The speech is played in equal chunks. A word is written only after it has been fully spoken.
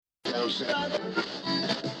Los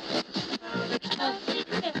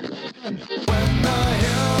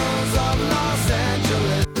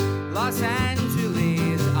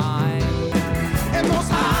Angeles, I'm and most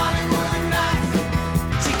Hollywood nights.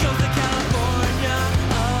 She goes to California,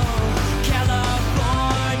 oh,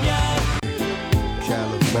 California.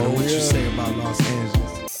 What you say about Los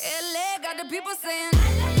Angeles? LA got the people saying,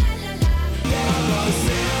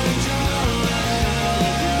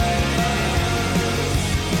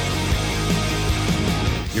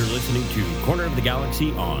 You're listening to Corner of the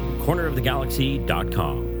Galaxy on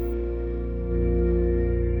cornerofthegalaxy.com.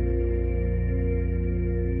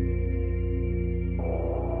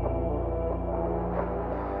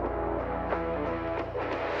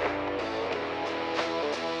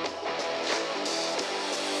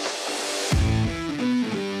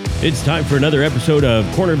 It's time for another episode of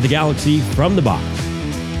Corner of the Galaxy from the Box,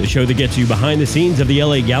 the show that gets you behind the scenes of the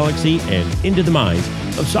LA Galaxy and into the minds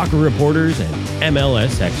of soccer reporters and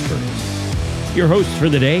MLS experts. Your hosts for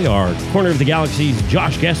the day are Corner of the Galaxy's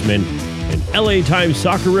Josh Gessman and LA Times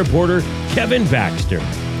soccer reporter Kevin Baxter.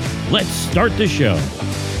 Let's start the show.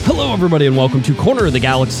 Hello, everybody, and welcome to Corner of the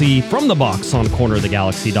Galaxy from the Box on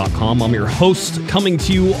cornerofthegalaxy.com. I'm your host, coming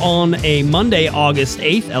to you on a Monday, August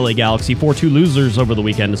 8th. LA Galaxy 4-2 losers over the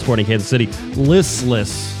weekend to Sporting Kansas City.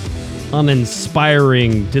 Listless,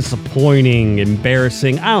 uninspiring, disappointing,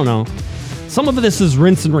 embarrassing. I don't know. Some of this is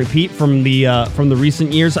rinse and repeat from the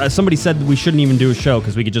recent years. Somebody said that we shouldn't even do a show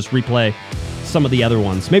because we could just replay some of the other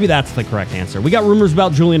ones. Maybe that's the correct answer. We got rumors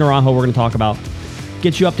about Julian Araujo we're going to talk about.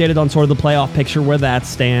 Get you updated on sort of the playoff picture, where that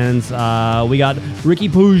stands. We got Riqui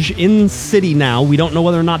Puig in city now. We don't know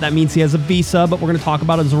whether or not that means he has a visa, but we're going to talk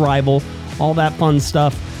about his arrival, all that fun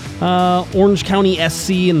stuff. Orange County SC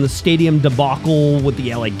and the stadium debacle with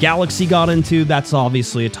the LA Galaxy got into. That's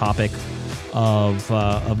obviously a topic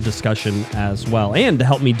of discussion as well. And to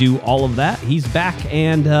help me do all of that, he's back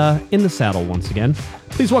and in the saddle once again.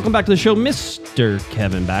 Please welcome back to the show, Mr.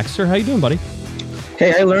 Kevin Baxter. How you doing, buddy?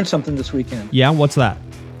 Hey, I learned something this weekend. Yeah, what's that?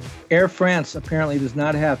 Air France apparently does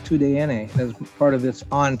not have TUDN as part of its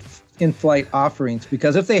in-flight offerings,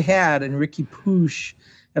 because if they had and Riqui Puig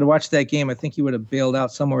had watched that game, I think he would have bailed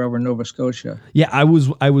out somewhere over Nova Scotia. Yeah, I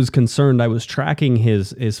was concerned. I was tracking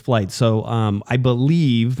his flight. So I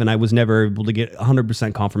believe, and I was never able to get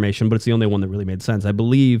 100% confirmation, but it's the only one that really made sense. I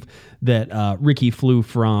believe that Ricky flew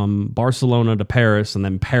from Barcelona to Paris and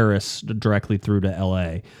then Paris directly through to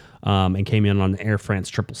LA. And came in on Air France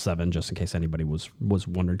 777, just in case anybody was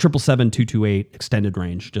wondering. 777-228 extended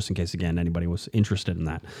range, just in case, again, anybody was interested in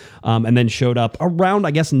that. And then showed up around,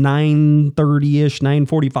 I guess, 9:30-ish,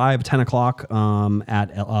 9:45, 10 o'clock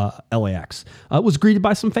at LAX. Was greeted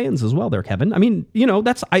by some fans as well there, Kevin. I mean, you know,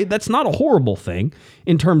 that's not a horrible thing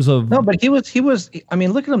in terms of... No, but he was. I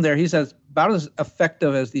mean, look at him there. He's about as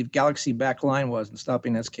effective as the Galaxy back line was in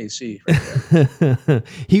stopping SKC.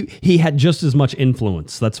 Right. He had just as much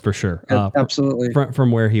influence, that's for sure. Absolutely.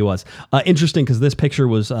 From where he was. Interesting, because this picture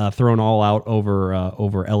was thrown all out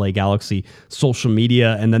over LA Galaxy social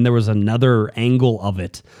media, and then there was another angle of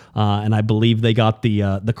it, and I believe they got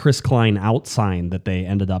the Chris Klein out sign that they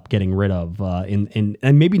ended up getting rid of and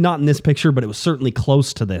maybe not in this picture, but it was certainly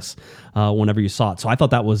close to this whenever you saw it. So I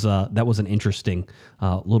thought that was an interesting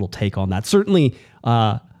little take on that. Certainly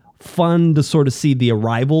fun to sort of see the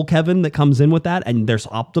arrival, Kevin, that comes in with that. And there's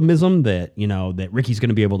optimism that, you know, that Ricky's going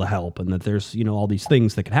to be able to help and that there's, you know, all these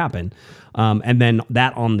things that could happen. And then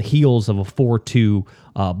that on the heels of a 4-2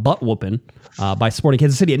 butt whooping by Sporting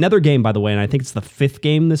Kansas City. Another game, by the way, and I think it's the 5th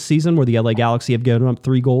game this season where the LA Galaxy have given up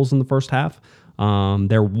 3 goals in the first half.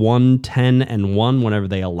 They're 1-10-1 whenever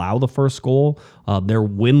they allow the first goal. They're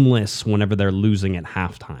winless whenever they're losing at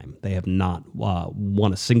halftime. They have not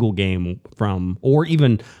won a single game from, or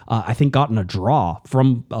even, I think, gotten a draw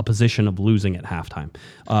from a position of losing at halftime.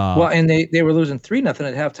 Well, and they were losing 3-0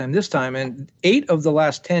 at halftime this time, and 8 of the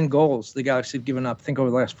last 10 goals the Galaxy have given up, I think over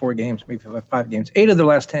the last 4 games, maybe 5 games, 8 of the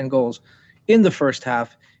last 10 goals in the first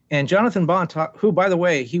half. And Jonathan Bond, who, by the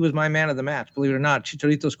way, he was my man of the match, believe it or not.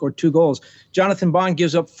 Chicharito scored 2 goals. Jonathan Bond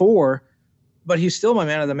gives up 4, but he's still my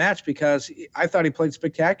man of the match because I thought he played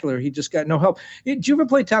spectacular. He just got no help. Did you ever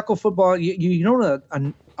play tackle football? You know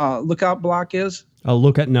what a lookout block is?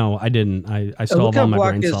 No, I didn't. I still have all my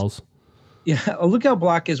brain cells. Yeah, a lookout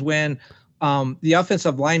block is when the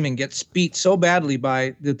offensive lineman gets beat so badly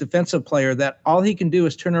by the defensive player that all he can do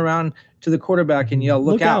is turn around to the quarterback and yell,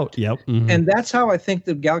 look out. Yep. Mm-hmm. And that's how I think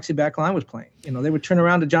the Galaxy back line was playing. You know, they would turn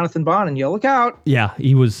around to Jonathan Bond and yell, look out. Yeah,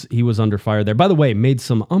 he was under fire there. By the way, made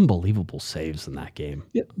some unbelievable saves in that game.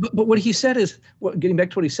 Yeah, but what he said is, getting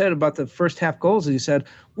back to what he said about the first half goals, is he said,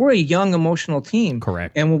 we're a young, emotional team.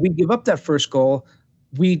 Correct. And when we give up that first goal,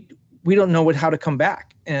 we we don't know how to come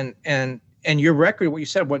back. And your record, what you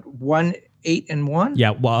said, 1-8-1?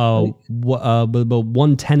 Yeah,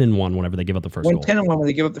 1-10-1 whenever they give up the first goal. 1-10-1 when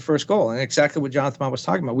they give up the first goal, and exactly what Jonathan Mott was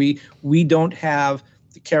talking about. We don't have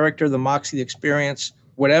the character, the moxie, the experience,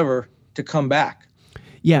 whatever, to come back.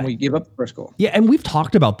 Yeah, when we give up the first goal. Yeah, and we've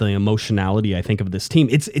talked about the emotionality, I think, of this team.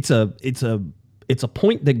 It's a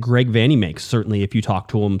point that Greg Vanney makes, certainly, if you talk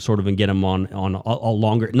to him sort of and get him on a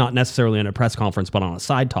longer, not necessarily in a press conference, but on a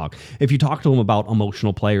side talk. If you talk to him about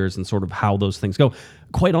emotional players and sort of how those things go,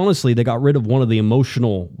 quite honestly, they got rid of one of the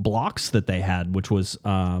emotional blocks that they had, which was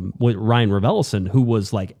with Ryan Raveloson, who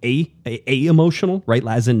was like a emotional, right?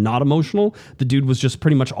 As in not emotional. The dude was just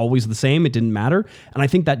pretty much always the same. It didn't matter. And I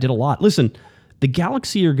think that did a lot. Listen, the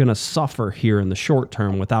Galaxy are going to suffer here in the short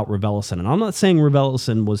term without Raveloson. And I'm not saying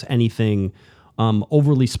Raveloson was anything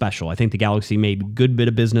overly special. I think the Galaxy made a good bit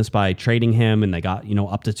of business by trading him, and they got,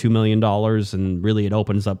 up to $2 million, and really it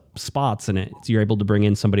opens up spots, and you're able to bring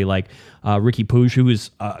in somebody like Riqui Puig, who is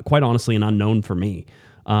quite honestly an unknown for me.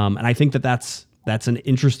 And I think that's an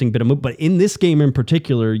interesting bit of move. But in this game in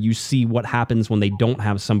particular, you see what happens when they don't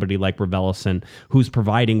have somebody like Raveloson, who's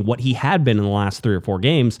providing what he had been in the last 3 or 4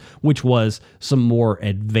 games, which was some more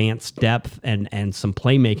advanced depth and some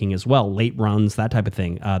playmaking as well, late runs, that type of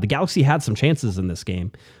thing. The Galaxy had some chances in this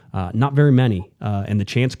game, not very many, and the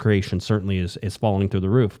chance creation certainly is falling through the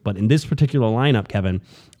roof. But in this particular lineup, Kevin,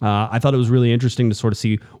 I thought it was really interesting to sort of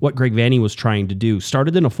see what Greg Vanney was trying to do.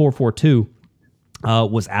 Started in a 4-4-2,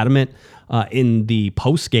 was adamant in the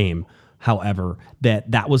post game, however,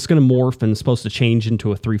 that was going to morph and supposed to change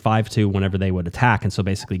into a 3-5-2 whenever they would attack. And so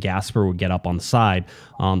basically Gasper would get up on the side,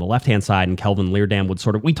 on the left-hand side, and Kelvin Leerdam would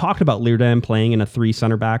sort of... We talked about Leerdam playing in a 3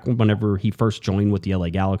 center back whenever he first joined with the LA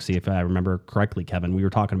Galaxy, if I remember correctly, Kevin. We were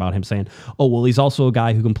talking about him saying, oh, well, he's also a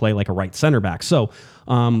guy who can play like a right center back. So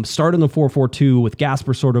start in the 4-4-2 with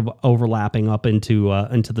Gasper sort of overlapping up into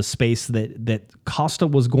the space that Costa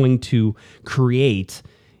was going to create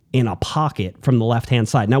in a pocket from the left-hand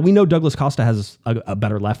side. Now, we know Douglas Costa has a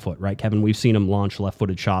better left foot, right, Kevin? We've seen him launch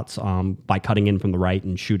left-footed shots by cutting in from the right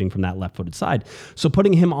and shooting from that left-footed side. So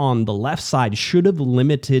putting him on the left side should have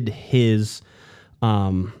limited his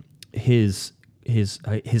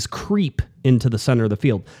creep into the center of the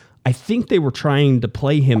field. I think they were trying to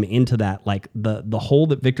play him into that, like the hole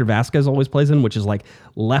that Victor Vasquez always plays in, which is like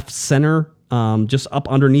left center, just up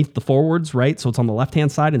underneath the forwards, right? So it's on the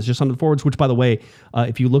left-hand side, and it's just under the forwards, which, by the way,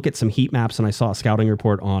 if you look at some heat maps, and I saw a scouting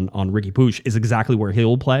report on Riqui Puig, is exactly where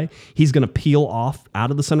he'll play. He's going to peel off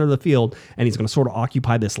out of the center of the field, and he's going to sort of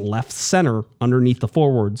occupy this left center underneath the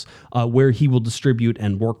forwards, where he will distribute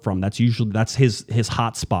and work from. That's his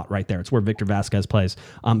hot spot right there. It's where Victor Vasquez plays.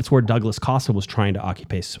 It's where Douglas Costa was trying to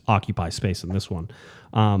occupy space in this one.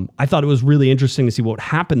 I thought it was really interesting to see what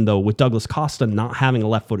happened, though, with Douglas Costa not having a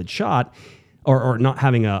left-footed shot, or not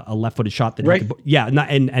having a left-footed shot that right.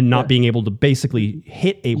 Not being able to basically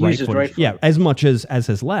hit a right-footed right foot. Yeah, as much as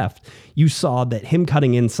his left. You saw that him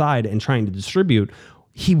cutting inside and trying to distribute,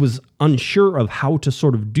 he was unsure of how to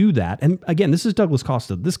sort of do that. And again, this is Douglas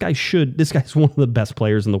Costa. This guy's one of the best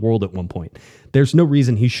players in the world at one point. There's no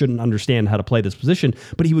reason he shouldn't understand how to play this position,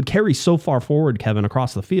 but he would carry so far forward, Kevin,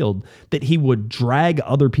 across the field, that he would drag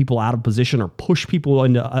other people out of position or push people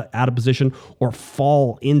into out of position or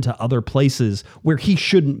fall into other places where he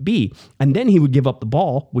shouldn't be. And then he would give up the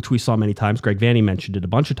ball, which we saw many times. Greg Vanney mentioned it a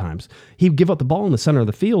bunch of times. He would give up the ball in the center of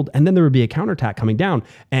the field, and then there would be a counterattack coming down.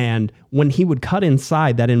 And when he would cut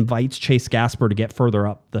inside, that invites Chase Gasper to get further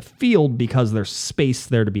up the field because there's space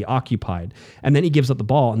there to be occupied. And then he gives up the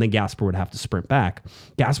ball, and then Gasper would have to sprint back.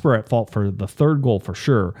 Gasper at fault for the third goal for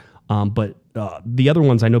sure. But the other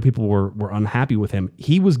ones, I know people were unhappy with him.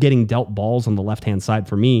 He was getting dealt balls on the left-hand side,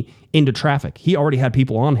 for me, into traffic. He already had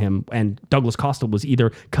people on him, and Douglas Costa was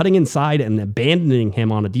either cutting inside and abandoning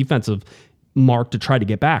him on a defensive mark to try to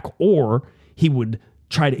get back, or he would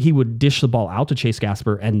dish the ball out to Chase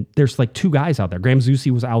Gasper, and there's like 2 guys out there. Graham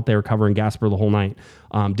Zusi was out there covering Gasper the whole night,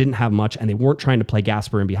 didn't have much, and they weren't trying to play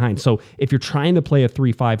Gasper in behind. So if you're trying to play a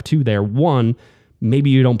 3-5-2 there, one, maybe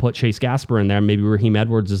you don't put Chase Gasper in there. Maybe Raheem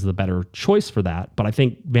Edwards is the better choice for that. But I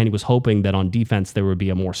think Vanney was hoping that on defense there would be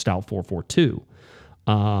a more stout 4-4-2.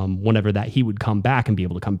 Whenever that he would come back and be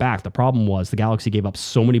able to come back. The problem was the Galaxy gave up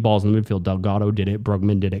so many balls in the midfield. Delgado did it,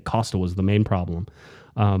 Brugman did it, Costa was the main problem,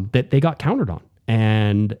 that they got countered on.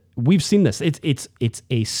 And we've seen this. It's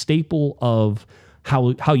a staple of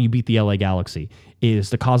how you beat the LA Galaxy, is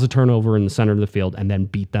to cause a turnover in the center of the field and then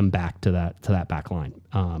beat them back to that back line.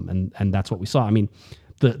 And that's what we saw. I mean,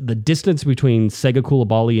 the distance between Sega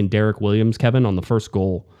Coulibaly and Derek Williams, Kevin, on the first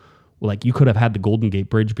goal, like you could have had the Golden Gate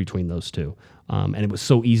Bridge between those two. And it was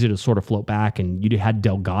so easy to sort of float back, and you had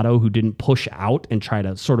Delgado who didn't push out and try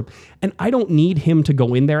to sort of, and I don't need him to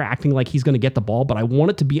go in there acting like he's going to get the ball, but I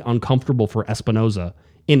want it to be uncomfortable for Espinoza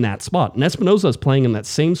in that spot. And Espinoza is playing in that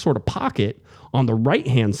same sort of pocket on the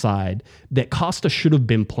right-hand side that Costa should have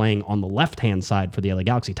been playing on the left-hand side for the LA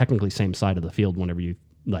Galaxy, technically same side of the field whenever you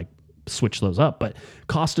like switch those up. But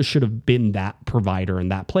Costa should have been that provider and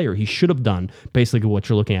that player. He should have done basically what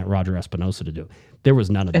you're looking at Roger Espinoza to do. There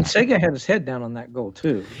was none of that. And Sega had his head down on that goal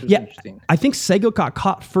too. Which was interesting. I think Sega got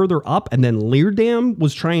caught further up, and then Leerdam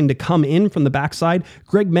was trying to come in from the backside.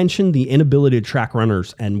 Greg mentioned the inability to track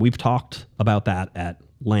runners, and we've talked about that at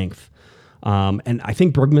length. And I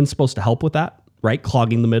think Brugman's supposed to help with that, right?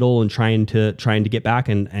 Clogging the middle and trying to get back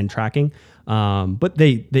and tracking. But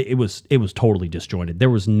it was totally disjointed.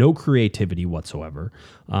 There was no creativity whatsoever.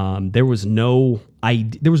 There was no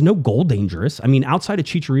goal dangerous. I mean, outside of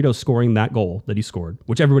Chicharito scoring that goal that he scored,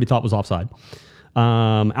 which everybody thought was offside,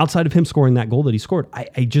 outside of him scoring that goal that he scored,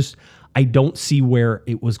 I don't see where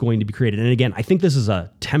it was going to be created. And again, I think this is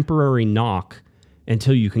a temporary knock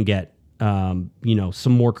until you can get some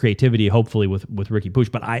more creativity, hopefully with Ricky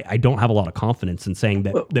Puig. But I don't have a lot of confidence in saying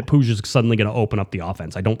that Puig is suddenly going to open up the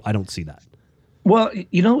offense. I don't see that. Well,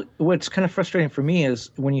 what's kind of frustrating for me is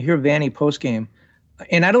when you hear Vanny postgame,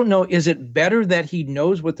 and I don't know, is it better that he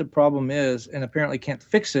knows what the problem is and apparently can't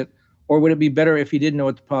fix it, or would it be better if he didn't know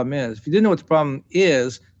what the problem is? If he didn't know what the problem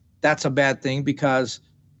is, that's a bad thing because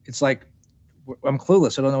it's like, I'm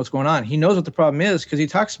clueless. I don't know what's going on. He knows what the problem is because he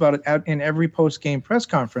talks about it out in every postgame press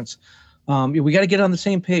conference. We got to get on the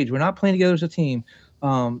same page. We're not playing together as a team.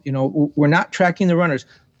 We're not tracking the runners.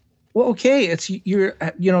 Well, okay, you're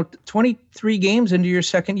 23 games into your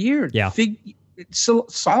second year. Yeah.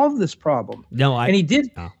 Solve this problem. And he did.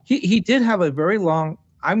 No. He did have a very long.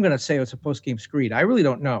 I'm going to say it was a post-game screed. I really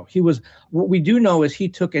don't know. What we do know is he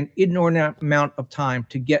took an inordinate amount of time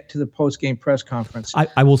to get to the post-game press conference.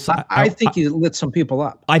 I will say, I think he lit some people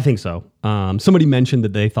up. I think so. Somebody mentioned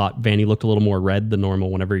that they thought Vanny looked a little more red than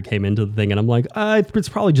normal whenever he came into the thing. And I'm like, it's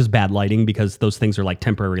probably just bad lighting because those things are like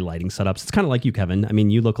temporary lighting setups. It's kind of like you, Kevin. I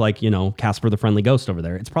mean, you look like, Casper the Friendly Ghost over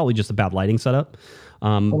there. It's probably just a bad lighting setup.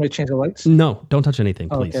 Want me to change the lights? No, don't touch anything,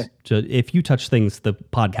 please. Okay. If you touch things, the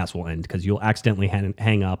podcast will end because you'll accidentally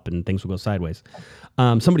hang up and things will go sideways.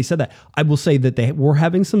 Somebody said that. I will say that they were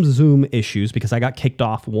having some Zoom issues because I got kicked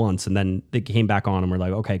off once and then they came back on and we're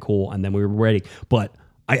like, okay, cool. And then we were ready. But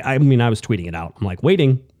I was tweeting it out. I'm like,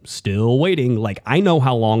 still waiting. Like, I know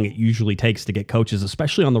how long it usually takes to get coaches,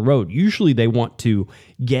 especially on the road. Usually they want to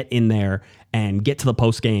get in there and get to the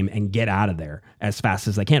post game and get out of there as fast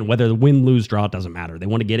as they can. Whether the win, lose, draw, it doesn't matter. They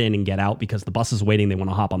want to get in and get out because the bus is waiting. They want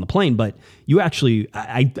to hop on the plane. But you actually,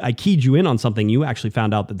 I keyed you in on something. You actually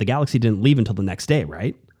found out that the Galaxy didn't leave until the next day,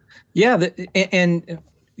 right? Yeah. And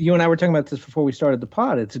you and I were talking about this before we started the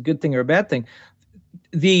pod. It's a good thing or a bad thing.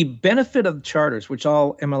 The benefit of charters, which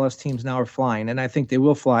all MLS teams now are flying, and I think they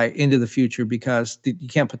will fly into the future because you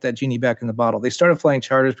can't put that genie back in the bottle. They started flying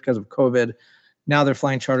charters because of COVID. Now they're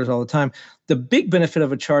flying charters all the time. The big benefit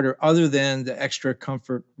of a charter, other than the extra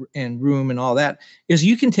comfort and room and all that, is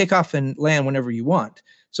you can take off and land whenever you want.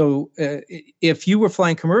 So if you were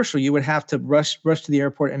flying commercial, you would have to rush to the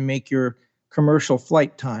airport and make your commercial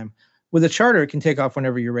flight time. With a charter, it can take off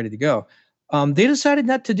whenever you're ready to go. They decided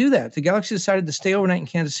not to do that. The Galaxy decided to stay overnight in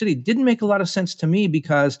Kansas City. Didn't make a lot of sense to me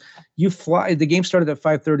because the game started at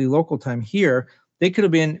 5:30 local time here. They could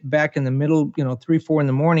have been back in the middle, 3, 4 in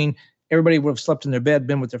the morning. Everybody would have slept in their bed,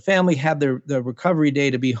 been with their family, had the recovery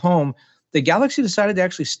day to be home. The Galaxy decided to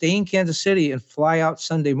actually stay in Kansas City and fly out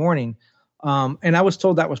Sunday morning. And I was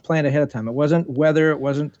told that was planned ahead of time. It wasn't weather. It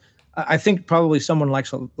wasn't. I think probably someone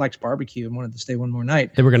likes barbecue and wanted to stay one more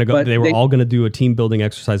night. They were going to go. They were all going to do a team building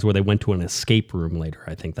exercise where they went to an escape room later.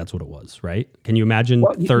 I think that's what it was, right? Can you imagine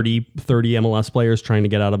 30 MLS players trying to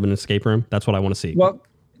get out of an escape room? That's what I want to see. Well,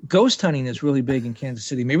 ghost hunting is really big in Kansas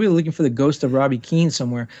City. Maybe they're looking for the ghost of Robbie Keane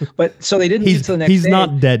somewhere. But so they didn't get to the next day. He's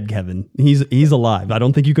not dead, Kevin. He's alive. I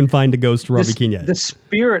don't think you can find a ghost of Robbie Keane yet. The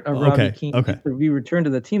spirit of Robbie Keane will be returned to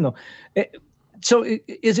the team, though.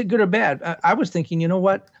 Is it good or bad? I was thinking, you know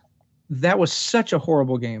what? That was such a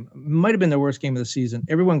horrible game. Might have been the worst game of the season.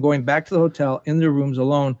 Everyone going back to the hotel in their rooms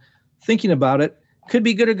alone, thinking about it. Could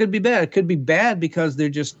be good or could be bad. It could be bad because they're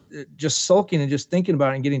just sulking and just thinking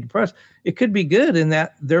about it and getting depressed. It could be good in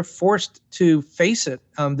that they're forced to face it.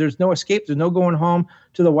 There's no escape. There's no going home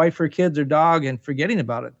to the wife or kids or dog and forgetting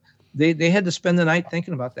about it. they had to spend the night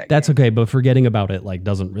thinking about that. That's game. okay, but forgetting about it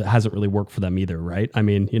hasn't really worked for them either, right? I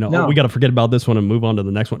mean, No. we got to forget about this one and move on to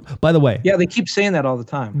the next one. By the way, Yeah, they keep saying that all the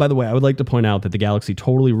time. By the way, I would like to point out that the Galaxy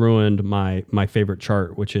totally ruined my favorite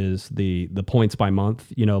chart, which is the points by month,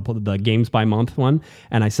 the games by month one.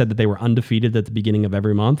 And I said that they were undefeated at the beginning of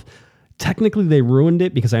every month. Technically, they ruined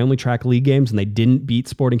it because I only track league games, and they didn't beat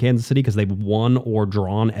Sporting Kansas City because they've won or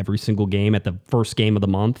drawn every single game at the first game of the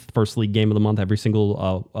month, first league game of the month, every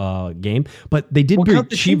single game. But they did beat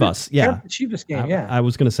Chivas. Yeah, the Chivas game. I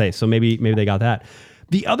was going to say, so maybe they got that.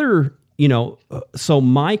 The other, so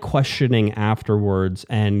my questioning afterwards,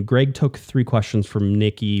 and Greg took 3 questions from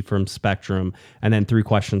Nikki from Spectrum, and then 3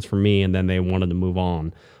 questions from me, and then they wanted to move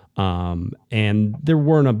on. And there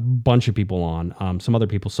weren't a bunch of people on. Some other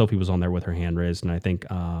people, Sophie was on there with her hand raised, and I think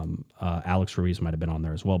Alex Ruiz might have been on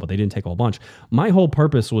there as well, but they didn't take a whole bunch. My whole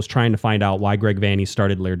purpose was trying to find out why Greg Vanney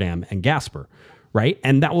started Leerdam and Gasper, right?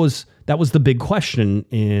 And that was the big question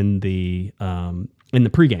in the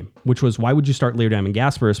pregame, which was, why would you start Leerdam and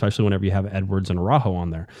Gasper, especially whenever you have Edwards and Araujo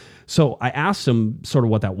on there? So I asked him sort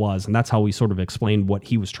of what that was, and that's how we sort of explained what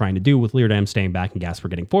he was trying to do with Leerdam staying back and Gasper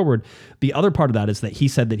getting forward. The other part of that is that he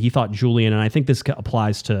said that he thought Julian, and I think this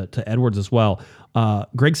applies to Edwards as well,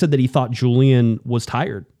 Greg said that he thought Julian was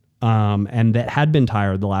tired. And that had been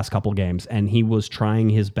tired the last couple games, and he was trying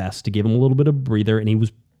his best to give him a little bit of breather, and he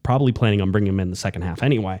was probably planning on bringing him in the second half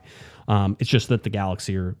anyway. It's just that the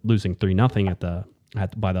Galaxy are losing 3-0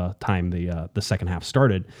 by the time the second half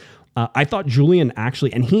started. I thought Julian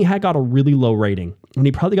actually, and he had got a really low rating, and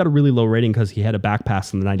he probably got a really low rating because he had a back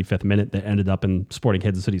pass in the 95th minute that ended up in Sporting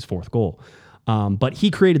Kansas City's 4th goal. But he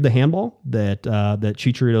created the handball that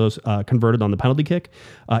Chicharito's converted on the penalty kick.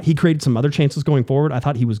 He created some other chances going forward. I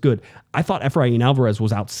thought he was good. I thought Efrain Alvarez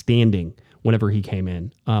was outstanding whenever he came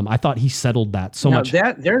in. I thought he settled that so much.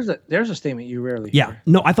 There's a statement you rarely hear.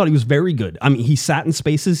 No, I thought he was very good. I mean, he sat in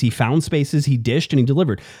spaces, he found spaces, he dished, and he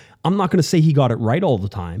delivered. I'm not going to say he got it right all the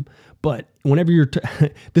time, but whenever you're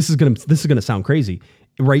this is going to sound crazy.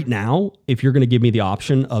 Right now, if you're going to give me the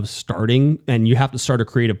option of starting, and you have to start a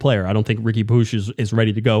creative player, I don't think Ricky Puig is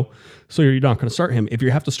ready to go, so you're not going to start him. If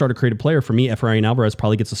you have to start a creative player, for me, Efrain Alvarez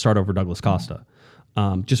probably gets a start over Douglas Costa,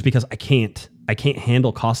 just because I can't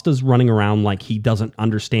handle Costa's running around like he doesn't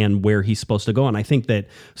understand where he's supposed to go, and I think that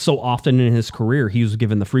so often in his career he was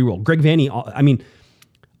given the free roll. Greg Vanney, I mean,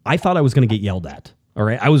 I thought I was going to get yelled at. All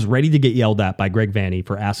right, I was ready to get yelled at by Greg Vanney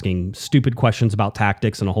for asking stupid questions about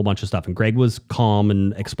tactics and a whole bunch of stuff. And Greg was calm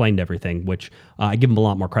and explained everything, which I give him a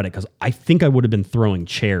lot more credit because I think I would have been throwing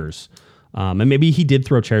chairs. And maybe he did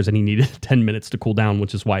throw chairs and he needed 10 minutes to cool down,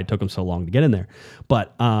 which is why it took him so long to get in there.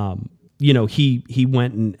 But, he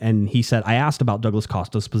went and he said, I asked about Douglas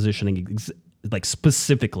Costa's positioning like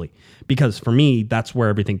specifically, because for me, that's where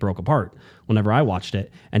everything broke apart whenever I watched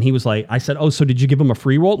it. And he was like, I said, oh, so did you give him a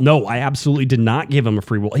free roll? No, I absolutely did not give him a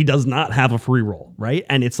free roll. He does not have a free roll, right?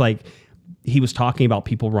 And it's like, he was talking about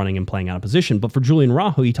people running and playing out of position. But for Julian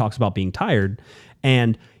Araujo, he talks about being tired.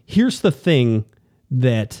 And here's the thing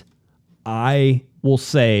that I will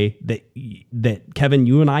say that Kevin,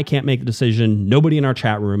 you and I can't make the decision. Nobody in our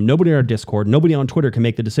chat room, nobody in our Discord, nobody on Twitter can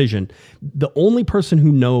make the decision. The only person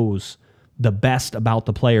who knows the best about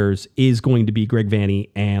the players is going to be Greg Vanney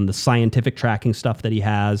and the scientific tracking stuff that he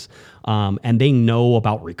has. And they know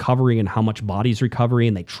about recovery and how much body's recovery,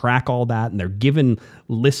 and they track all that, and they're given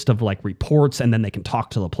list of like reports, and then they can talk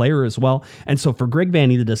to the player as well. And so for Greg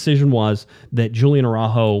Vanney, the decision was that Julian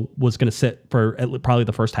Araujo was going to sit for probably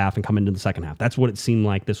the first half and come into the second half. That's what it seemed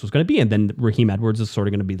like this was going to be. And then Raheem Edwards is sort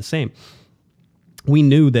of going to be the same. We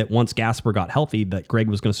knew that once Gasper got healthy, that Greg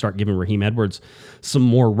was going to start giving Raheem Edwards some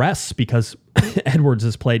more rests, because Edwards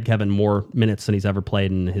has played Kevin more minutes than he's ever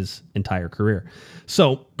played in his entire career.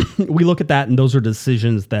 So we look at that, and those are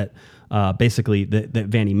decisions that basically that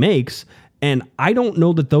Vanney makes. And I don't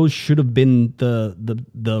know that those should have been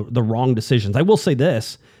the wrong decisions. I will say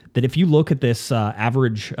this, that if you look at this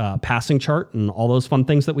average passing chart and all those fun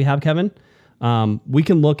things that we have, Kevin, we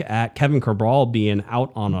can look at Kevin Cabral being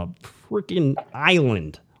out on a freaking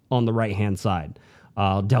island on the right-hand side.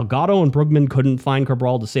 Delgado and Brugman couldn't find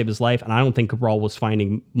Cabral to save his life, and I don't think Cabral was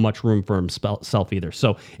finding much room for himself either.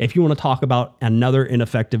 So if you want to talk about another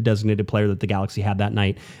ineffective designated player that the Galaxy had that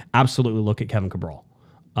night, absolutely look at Kevin Cabral.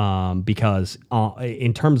 Because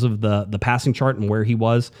in terms of the passing chart and where he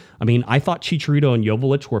was, I mean, I thought Chicharito and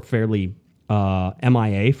Joveljic were fairly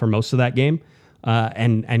MIA for most of that game.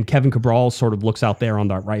 And Kevin Cabral sort of looks out there on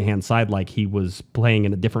the right-hand side like he was playing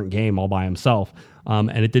in a different game all by himself. And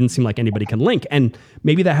it didn't seem like anybody can link. And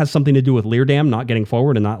maybe that has something to do with Leerdam not getting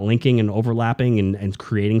forward and not linking and overlapping and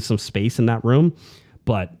creating some space in that room.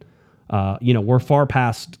 But we're far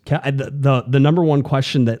past the number one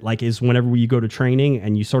question that like is whenever you go to training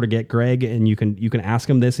and you sort of get Greg and you can ask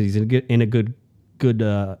him this and he's in a good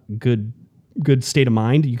state of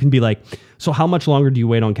mind. You can be like, so how much longer do you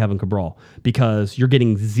wait on Kevin Cabral? Because you're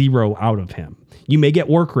getting zero out of him. You may get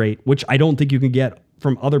work rate, which I don't think you can get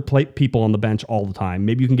from other people on the bench all the time.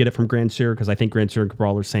 Maybe you can get it from Grandsir because I think Grandsir and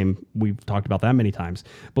Cabral are the same. We've talked about that many times.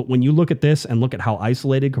 But when you look at this and look at how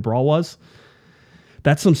isolated Cabral was,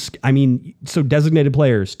 that's so designated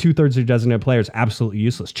players, 2/3 of your designated players, absolutely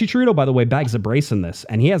useless. Chicharito, by the way, bags a brace in this,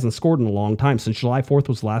 and he hasn't scored in a long time. Since July 4th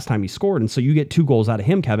was the last time he scored, and so you get 2 goals out of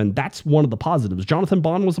him, Kevin. That's one of the positives. Jonathan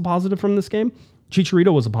Bond was a positive from this game.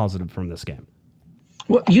 Chicharito was a positive from this game.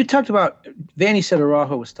 Well, you talked about, Vanny said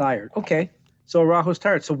Araujo was tired. Okay, so Araujo's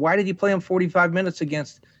tired. So why did you play him 45 minutes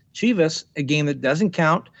against Chivas, a game that doesn't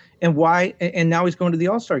count, and why? And now he's going to the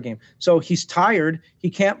All-Star game. So he's tired. He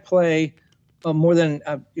can't play more than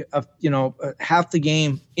half the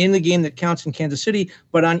game in the game that counts in Kansas City,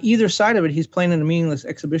 but on either side of it, he's playing in a meaningless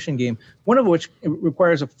exhibition game, one of which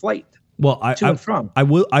requires a flight. Well, to and from. I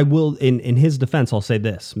will. In his defense, I'll say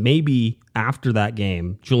this: maybe after that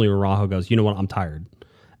game, Julian Araujo goes, "You know what? I'm tired,"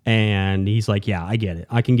 and he's like, "Yeah, I get it.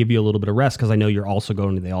 I can give you a little bit of rest because I know you're also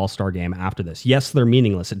going to the All-Star game after this." Yes, they're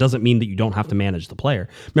meaningless. It doesn't mean that you don't have to manage the player.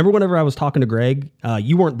 Remember, whenever I was talking to Greg,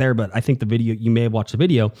 you weren't there, but I think the video, you may have watched the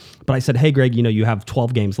video. But I said, "Hey, Greg, you have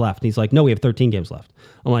 12 games left." And he's like, "No, we have 13 games left."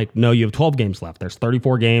 I'm like, "No, you have 12 games left. There's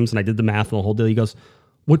 34 games," and I did the math and the whole deal. He goes,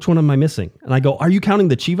 "Which one am I missing?" And I go, "Are you counting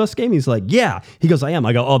the Chivas game?" He's like, "Yeah." He goes, "I am."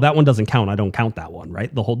 I go, "Oh, that one doesn't count. I don't count that one,"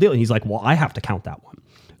 right? The whole deal. And he's like, "Well, I have to count that one."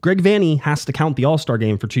 Greg Vanny has to count the All-Star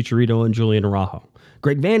game for Chicharito and Julian Araujo.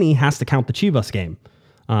 Greg Vanny has to count the Chivas game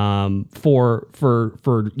for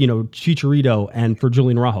Chicharito and for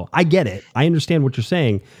Julian Araujo. I get it. I understand what you're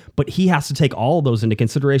saying, but he has to take all of those into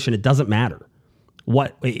consideration. It doesn't matter.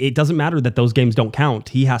 It doesn't matter that those games don't count.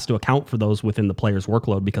 He has to account for those within the player's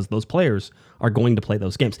workload because those players are going to play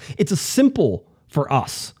those games. It's a simple for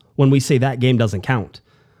us when we say that game doesn't count.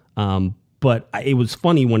 But it was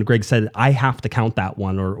funny when Greg said, "I have to count that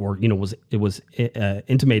one," or was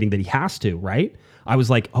intimating that he has to, right? I was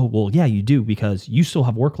like, "Oh, well, yeah, you do because you still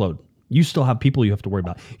have workload. You still have people you have to worry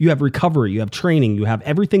about. You have recovery, you have training, you have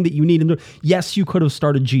everything that you need." Yes, you could have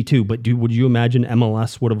started G2, but would you imagine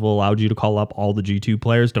MLS would have allowed you to call up all the G2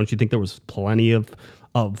 players? Don't you think there was plenty of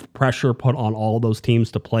pressure put on all those teams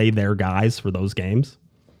to play their guys for those games?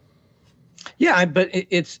 Yeah, but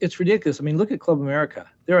it's ridiculous. I mean, look at Club America.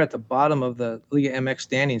 They're at the bottom of the Liga MX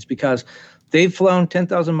standings because they've flown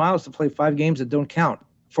 10,000 miles to play 5 games that don't count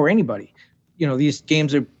for anybody. These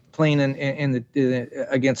games are playing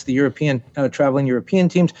against the European traveling European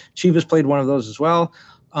teams. Chivas played one of those as well.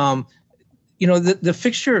 The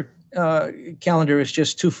fixture calendar is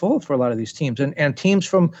just too full for a lot of these teams, and teams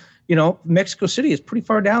from Mexico City is pretty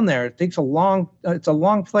far down there. It takes it's a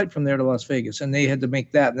long flight from there to Las Vegas, and they had to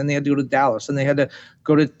make that. And then they had to go to Dallas, and they had to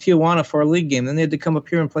go to Tijuana for a league game. Then they had to come up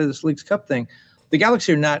here and play this Leagues Cup thing. The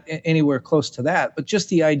Galaxy are not anywhere close to that, but just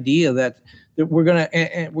the idea that we're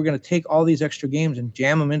gonna take all these extra games and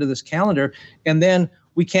jam them into this calendar, and then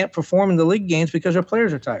we can't perform in the league games because our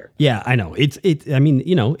players are tired. Yeah, I know. It's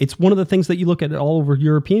one of the things that you look at all over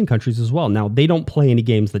European countries as well. Now, they don't play any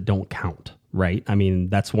games that don't count, right? I mean,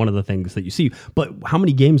 that's one of the things that you see. But how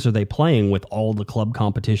many games are they playing with all the club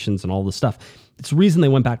competitions and all the stuff? It's the reason they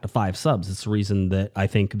went back to 5 subs. It's the reason that I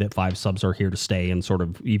think that 5 subs are here to stay. And sort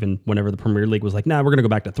of even whenever the Premier League was like, "Nah, we're going to go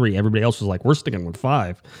back to 3." Everybody else was like, "We're sticking with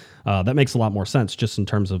 5." That makes a lot more sense just in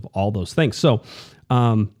terms of all those things. So,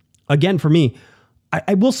 again, for me,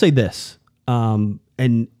 I will say this,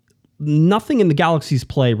 and nothing in the Galaxy's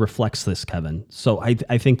play reflects this, Kevin. So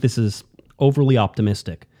I think this is overly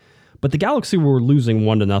optimistic. But the Galaxy were losing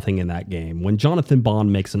 1-0 in that game when Jonathan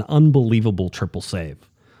Bond makes an unbelievable triple save.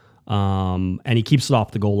 And he keeps it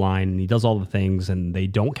off the goal line, and he does all the things, and they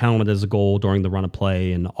don't count it as a goal during the run of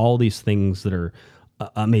play, and all these things that are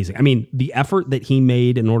amazing. I mean, the effort that he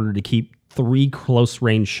made in order to keep 3 close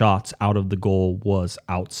range shots out of the goal was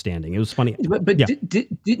outstanding. It was funny. But yeah.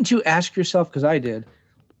 Didn't you ask yourself, because I did,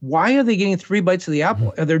 why are they getting 3 bites of the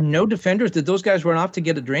apple? Are there no defenders? Did those guys run off to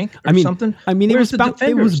get a drink or something? I mean, it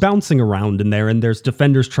was bouncing around in there, and there's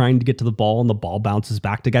defenders trying to get to the ball, and the ball bounces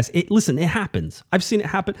back to guys. Listen, it happens. I've seen it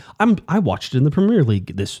happen. I watched it in the Premier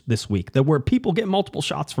League this week, where people get multiple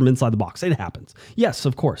shots from inside the box. It happens. Yes,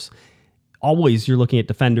 of course. Always you're looking at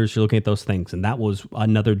defenders, you're looking at those things, and that was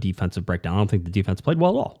another defensive breakdown. I don't think the defense played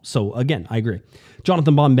well at all. So, again, I agree.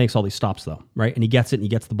 Jonathan Bond makes all these stops, though, right? And he gets it, and he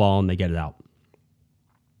gets the ball, and they get it out.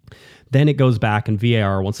 Then it goes back and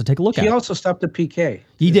VAR wants to take a look at it. He also stopped the PK.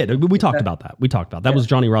 He did. We talked about that. That was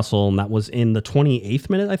Johnny Russell, and that was in the 28th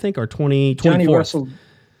minute, I think, or 24th.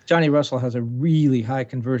 Johnny Russell has a really high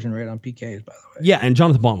conversion rate on PKs, by the way. Yeah, and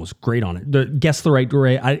Jonathan Bond was great on it. Guessed the right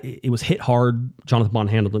way. It was hit hard. Jonathan Bond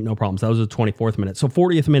handled it, no problems. That was the 24th minute. So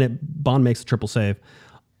 40th minute, Bond makes a triple save.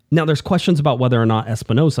 Now, there's questions about whether or not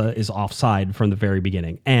Espinosa is offside from the very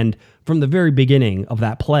beginning. And from the very beginning of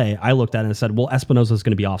that play, I looked at it and said, well, Espinosa is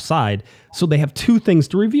going to be offside. So they have two things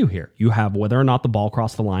to review here. You have whether or not the ball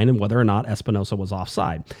crossed the line and whether or not Espinosa was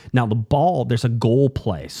offside. Now, the ball, there's a goal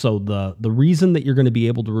play. So the reason that you're going to be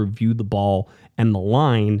able to review the ball and the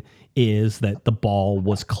line is that the ball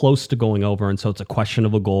was close to going over. And so it's a question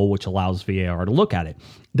of a goal, which allows VAR to look at it.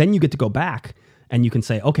 Then you get to go back and you can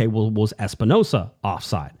say, okay, well, was Espinosa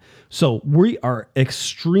offside? So we are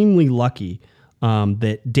extremely lucky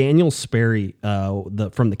that Daniel Sperry,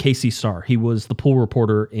 from the KC Star, he was the pool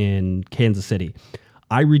reporter in Kansas City.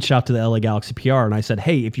 I reached out to the LA Galaxy PR and I said,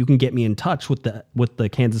 hey, if you can get me in touch with the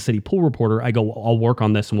Kansas City pool reporter, I'll work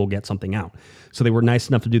on this and we'll get something out. So they were nice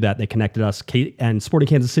enough to do that. They connected us, and Sporting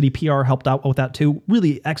Kansas City PR helped out with that too.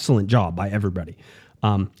 Really excellent job by everybody.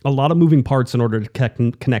 A lot of moving parts in order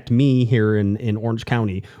to connect me here in Orange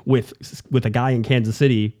County with a guy in Kansas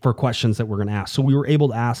City for questions that we're going to ask. So we were able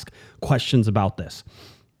to ask questions about this.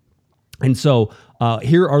 And so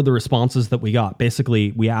here are the responses that we got.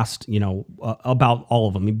 Basically, we asked, about all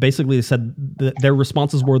of them. Basically, they said that their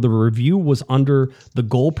responses were the review was under the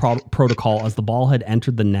goal protocol as the ball had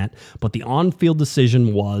entered the net, but the on-field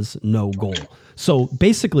decision was no goal. So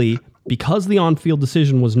basically, because the on-field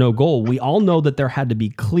decision was no goal, we all know that there had to be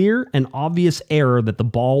clear and obvious error that the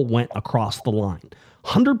ball went across the line.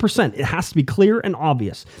 100%. It has to be clear and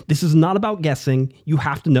obvious. This is not about guessing. You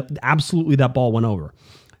have to know absolutely that ball went over.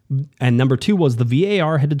 And number two was the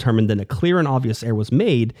VAR had determined that a clear and obvious error was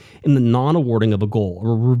made in the non-awarding of a goal.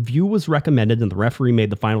 A review was recommended and the referee made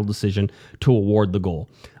the final decision to award the goal.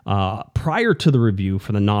 Prior to the review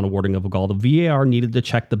for the non-awarding of a goal, the VAR needed to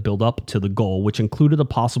check the build-up to the goal, which included a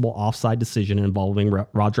possible offside decision involving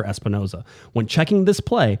Roger Espinosa. When checking this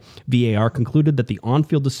play, VAR concluded that the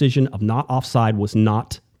on-field decision of not offside was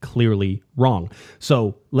not clearly wrong.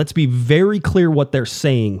 So let's be very clear what they're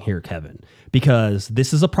saying here, Kevin, because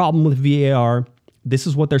this is a problem with VAR. This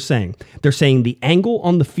is what they're saying. They're saying the angle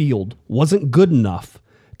on the field wasn't good enough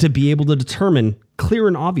to be able to determine clear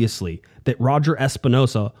and obviously that Roger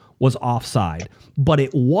Espinosa was offside, but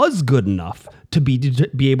it was good enough to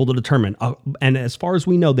be able to determine. And as far as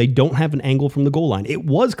we know, they don't have an angle from the goal line. It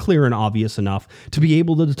was clear and obvious enough to be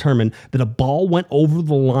able to determine that a ball went over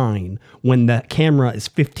the line when that camera is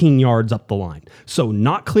 15 yards up the line. So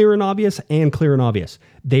not clear and obvious and clear and obvious.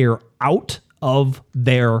 They are out of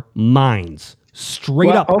their minds.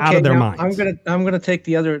 Straight up out of their minds. I'm gonna take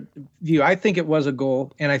the other view. I think it was a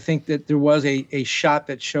goal, and I think that there was a shot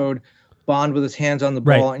that showed Bond with his hands on the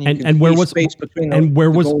ball, and where was space between where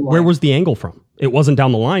was the angle from? It wasn't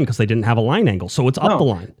down the line because they didn't have a line angle, so it's up the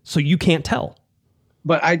line, so you can't tell.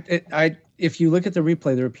 But if you look at the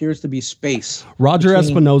replay, there appears to be space. Roger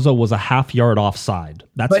Espinosa was a half yard offside.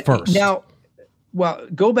 That's first. Now, well,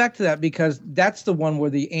 go back to that because that's the one where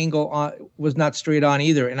the angle was not straight on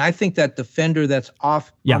either. And I think that defender that's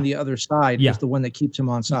off on the other side is the one that keeps him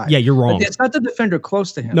on side. Yeah, you're wrong. But it's not the defender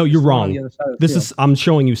close to him. No, you're wrong. I'm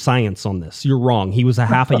showing you science on this. You're wrong. He was a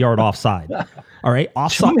half a yard offside. All right.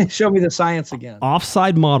 Offside. Show me the science again.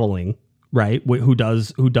 Offside modeling, right? Who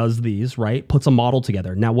does these, right? Puts a model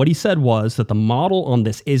together. Now, what he said was that the model on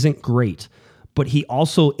this isn't great, but he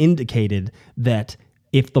also indicated that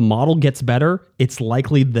if the model gets better, it's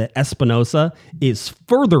likely that Espinosa is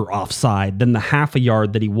further offside than the half a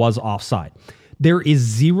yard that he was offside. There is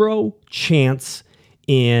zero chance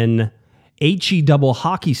in HE double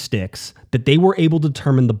hockey sticks that they were able to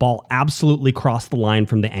determine the ball absolutely crossed the line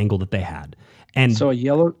from the angle that they had. And so a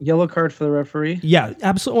yellow card for the referee? Yeah,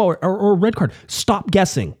 absolutely. Or a red card. Stop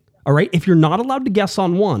guessing. All right. If you're not allowed to guess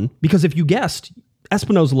on one, because if you guessed,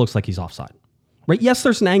 Espinosa looks like he's offside. Right? Yes,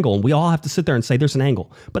 there's an angle, and we all have to sit there and say there's an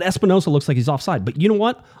angle. But Espinosa looks like he's offside. But you know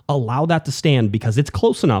what? Allow that to stand because it's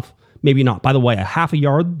close enough. Maybe not. By the way, a half a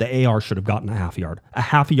yard, the AR should have gotten a half yard. A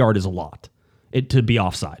half a yard is a lot to be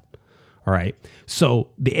offside. All right? So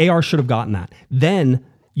the AR should have gotten that. Then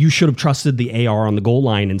you should have trusted the AR on the goal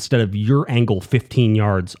line instead of your angle 15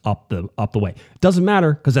 yards up the way. It doesn't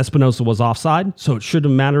matter because Espinosa was offside, so it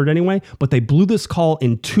shouldn't have mattered anyway. But they blew this call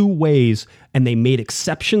in two ways, and they made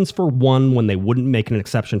exceptions for one when they wouldn't make an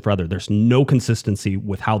exception for other. There's no consistency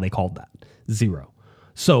with how they called that. Zero.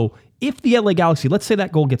 So if the LA Galaxy, let's say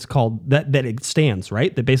that goal gets called, that it stands,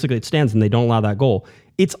 right? That basically it stands and they don't allow that goal.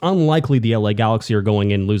 it's unlikely the LA Galaxy are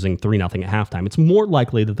going in losing 3-0 at halftime. It's more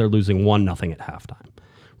likely that they're losing 1-0 at halftime.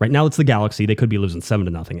 Right now it's the Galaxy. They could be losing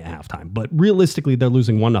 7-0 at halftime, but realistically they're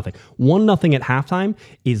losing 1-0. 1-0 at halftime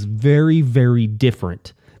is very, very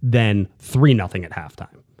different than 3-0 at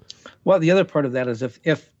halftime. Well, the other part of that is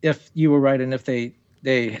if you were right, and if they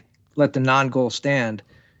let the non-goal stand,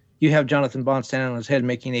 you have Jonathan Bond standing on his head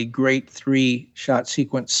making a great 3-shot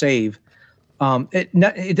sequence save.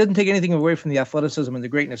 It doesn't take anything away from the athleticism and the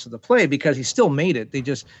greatness of the play because he still made it. They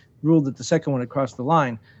just ruled that the second one across the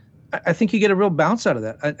line. I think you get a real bounce out of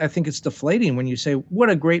that. I think it's deflating when you say, what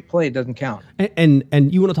a great play, it doesn't count. And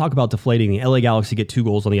you want to talk about deflating. The LA Galaxy get 2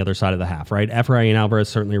 goals on the other side of the half, right? Efrain Alvarez,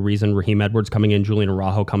 certainly a reason. Raheem Edwards coming in, Julian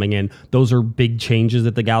Araujo coming in. Those are big changes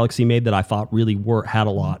that the Galaxy made that I thought really had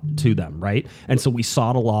a lot to them, right? And so we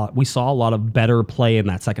saw a lot of better play in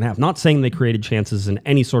that second half. Not saying they created chances in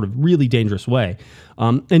any sort of really dangerous way.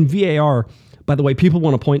 And VAR... By the way, people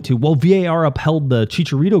want to point to, well, VAR upheld the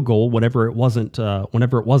Chicharito goal whenever it wasn't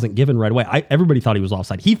given right away. Everybody thought he was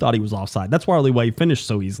offside. He thought he was offside. That's probably why he finished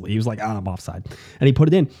so easily. He was like, I'm offside. And he put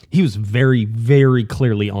it in. He was very, very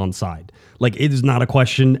clearly onside. Like, it is not a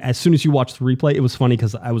question. As soon as you watch the replay, it was funny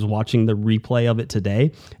because I was watching the replay of it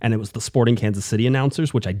today, and it was the Sporting Kansas City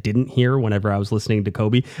announcers, which I didn't hear whenever I was listening to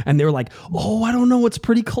Kobe. And they were like, oh, I don't know. It's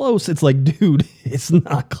pretty close. It's like, dude, it's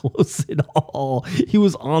not close at all. He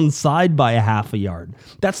was onside by a half a yard.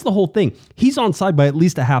 That's the whole thing. He's onside by at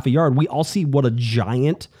least a half a yard. We all see what a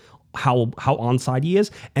giant, how onside he is.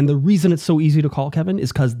 And the reason it's so easy to call, Kevin,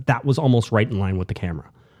 is because that was almost right in line with the camera,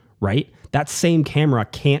 right? That same camera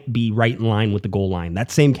can't be right in line with the goal line.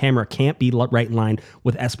 That same camera can't be right in line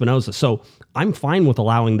with Espinoza. So I'm fine with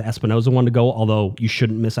allowing the Espinoza one to go, although you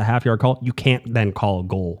shouldn't miss a half-yard call. You can't then call a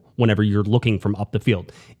goal whenever you're looking from up the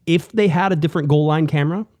field. If they had a different goal line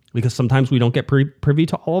camera, because sometimes we don't get privy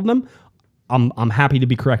to all of them, I'm happy to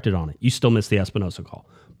be corrected on it. You still miss the Espinoza call,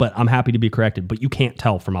 but I'm happy to be corrected. But you can't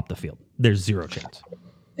tell from up the field. There's zero chance.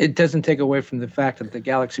 It doesn't take away from the fact that the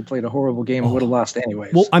Galaxy played a horrible game and would have lost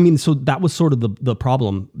anyways. Well, I mean, so that was sort of the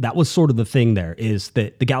problem. That was sort of the thing there is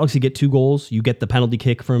that the Galaxy get 2 goals. You get the penalty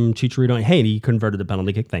kick from Chicharito. And, hey, he converted the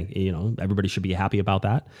penalty kick thing. You know, everybody should be happy about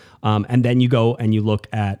that. And then you go and you look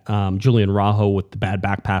at Julian Araujo with the bad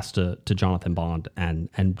back pass to Jonathan Bond and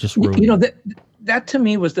just ruin. You know, that to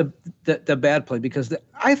me was the bad play because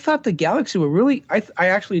I thought the Galaxy were really. I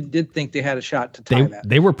actually did think they had a shot to tie that.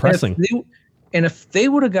 They were pressing. And if they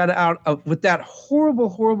would have got out with that horrible,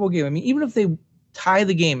 horrible game, I mean, even if they tie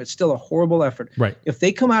the game, it's still a horrible effort. Right. If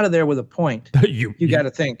they come out of there with a point, you got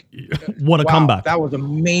to think, what a comeback. That was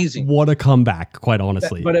amazing. What a comeback, quite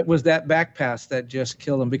honestly. But it was that back pass that just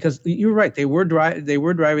killed them because you're right. They were driving, they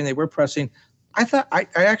were pressing. I thought I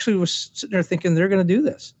actually was sitting there thinking they're going to do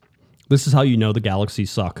this. This is how you know the Galaxy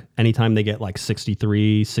suck. Anytime they get like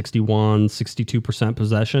 63, 61, 62%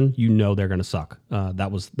 possession, you know they're going to suck.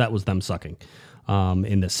 That was them sucking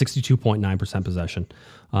in the 62.9% possession,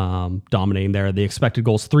 dominating there. The expected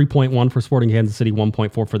goals, 3.1 for Sporting Kansas City,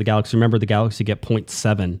 1.4 for the Galaxy. Remember, the Galaxy get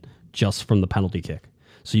 0.7 just from the penalty kick.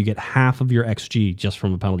 So you get half of your XG just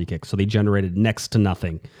from a penalty kick. So they generated next to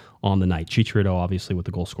nothing on the night. Chicharito, obviously, with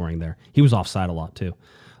the goal scoring there. He was offside a lot, too.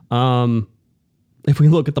 If we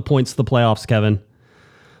look at the points of the playoffs, Kevin.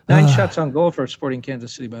 9 shots on goal for Sporting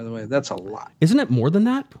Kansas City, by the way. That's a lot. Isn't it more than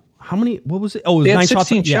that? How many? What was it? Oh, it was 9 shots.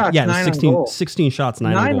 16 shots. Yeah, 9 16 shots,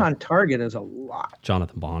 9 on goal. On target is a lot.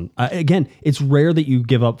 Jonathan Bond. Again, it's rare that you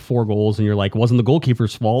give up 4 goals and you're like, wasn't the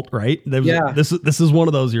goalkeeper's fault, right? This is one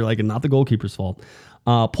of those. You're like, not the goalkeeper's fault.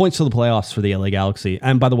 Points to the playoffs for the LA Galaxy.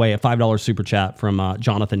 And by the way, a $5 super chat from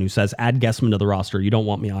Jonathan who says, add Guessman to the roster. You don't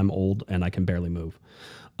want me. I'm old and I can barely move.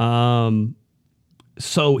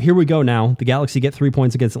 So here we go now. The Galaxy get 3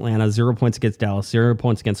 points against Atlanta, 0 points against Dallas, 0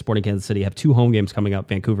 points against Sporting Kansas City. Have 2 home games coming up,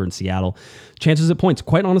 Vancouver and Seattle. Chances at points,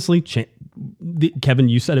 quite honestly, Kevin,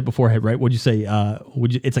 you said it bore, right? What'd you say?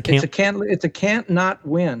 It's a can't not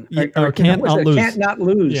win. Or can't not lose. Can't not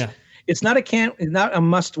lose. Yeah. It's not a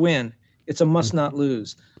must win. It's a must not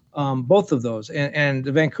lose. Both of those. And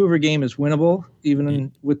the Vancouver game is winnable,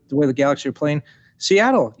 even with the way the Galaxy are playing.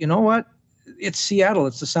 Seattle, you know what? It's Seattle.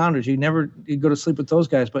 It's the Sounders. You go to sleep with those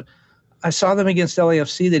guys. But I saw them against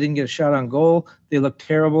LAFC. They didn't get a shot on goal. They looked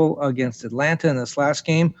terrible against Atlanta in this last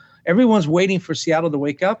game. Everyone's waiting for Seattle to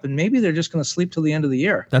wake up, and maybe they're just going to sleep till the end of the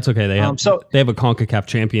year. That's okay. They have a CONCACAF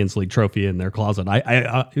Champions League trophy in their closet.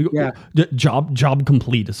 Job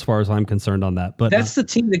complete as far as I'm concerned on that. But that's the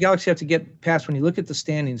team the Galaxy have to get past. When you look at the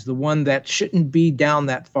standings, the one that shouldn't be down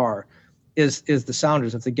that far is the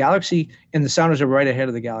Sounders. If the Galaxy, and the Sounders are right ahead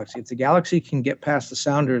of the Galaxy, if the Galaxy can get past the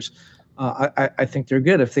Sounders, I think they're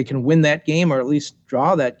good. If they can win that game or at least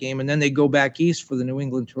draw that game, and then they go back east for the New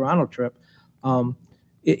England-Toronto trip,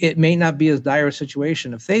 it may not be as dire a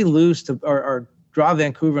situation. If they lose to or draw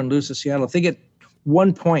Vancouver and lose to Seattle, if they get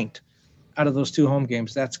 1 point out of those 2 home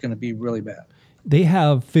games, that's going to be really bad. They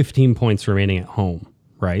have 15 points remaining at home,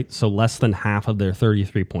 right? So less than half of their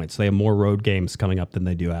 33 points. They have more road games coming up than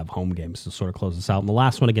they do have home games to sort of close this out. And the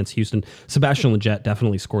last one against Houston, Sebastian Lletget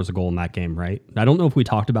definitely scores a goal in that game, right? I don't know if we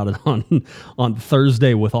talked about it on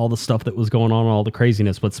Thursday with all the stuff that was going on, all the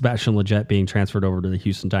craziness, but Sebastian Lletget being transferred over to the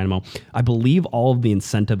Houston Dynamo. I believe all of the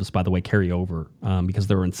incentives, by the way, carry over because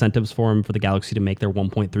there were incentives for him for the Galaxy to make their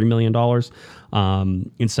 $1.3 million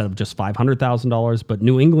instead of just $500,000. But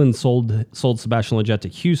New England sold Sebastian Lletget to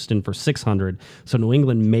Houston for $600,000. So New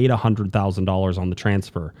England made $100,000 on the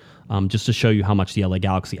transfer, just to show you how much the LA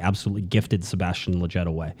Galaxy absolutely gifted Sebastian Lletget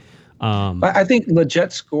away. I think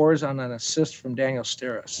Lletget scores on an assist from Daniel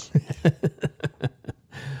Steres.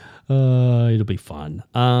 It'll be fun.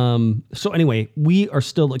 So anyway, we are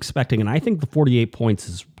still expecting, and I think the 48 points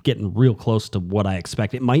is getting real close to what I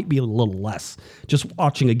expect. It might be a little less. Just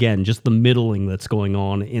watching again, just the middling that's going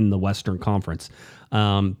on in the Western Conference.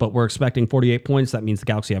 But we're expecting 48 points. That means the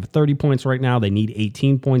Galaxy have 30 points right now. They need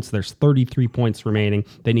 18 points. There's 33 points remaining.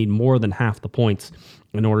 They need more than half the points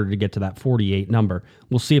in order to get to that 48 number.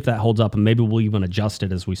 We'll see if that holds up, and maybe we'll even adjust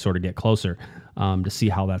it as we sort of get closer to see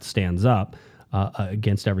how that stands up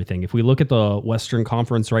against everything. If we look at the Western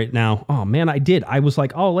Conference right now, oh man, I was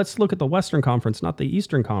like, oh, let's look at the Western Conference, not the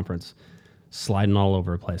Eastern Conference. Sliding all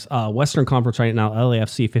over the place. Western Conference right now,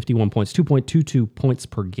 LAFC 51 points, 2.22 points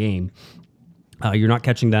per game. You're not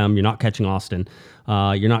catching them. You're not catching Austin.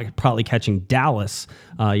 You're not probably catching Dallas.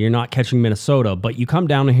 You're not catching Minnesota. But you come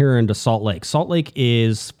down here into Salt Lake. Salt Lake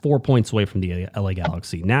is 4 points away from the LA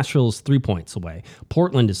Galaxy. Nashville is 3 points away.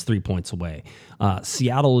 Portland is 3 points away.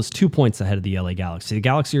 Seattle is 2 points ahead of the LA Galaxy. The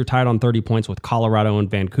Galaxy are tied on 30 points with Colorado and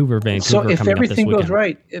Vancouver. So if coming everything up this goes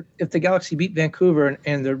right, if the Galaxy beat Vancouver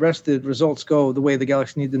and the rest of the results go the way the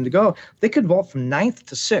Galaxy need them to go, they could vault from 9th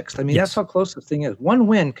to 6th. I mean, That's how close this thing is. One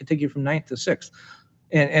win could take you from 9th to 6th.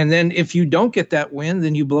 And then if you don't get that win,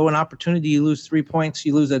 then you blow an opportunity. You lose 3 points.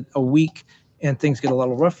 You lose a week, and things get a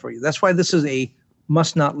little rough for you. That's why this is a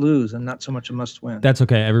must not lose and not so much a must win. That's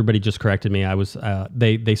okay. Everybody just corrected me. I was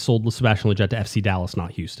they sold Sebastian Lletget to FC Dallas,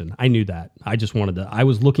 not Houston. I knew that. I just wanted to. I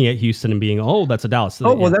was looking at Houston and being, oh, that's a Dallas.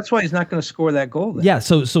 That's why he's not going to score that goal then. Yeah.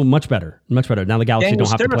 So much better. Now the Galaxy don't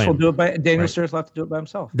have to play him. Daniel Steres will have to do it by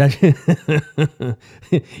himself.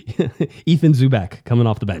 Ethan Zubak coming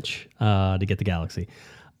off the bench to get the Galaxy.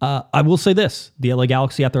 I will say this: the LA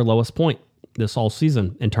Galaxy at their lowest point this all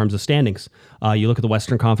season in terms of standings. You look at the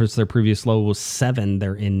Western Conference, their previous low was 7.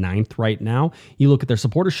 They're in 9th right now. You look at their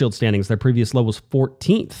Supporters Shield standings, their previous low was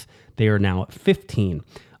 14th. They are now at 15.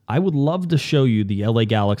 I would love to show you the LA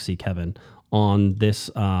Galaxy, Kevin, on this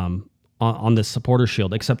on this Supporters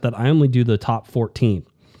Shield, except that I only do the top 14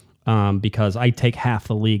 because I take half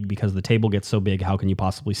the league because the table gets so big. How can you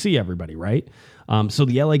possibly see everybody, right? So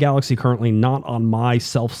the LA Galaxy currently not on my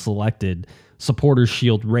self-selected Supporters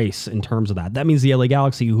Shield race in terms of that. That means the LA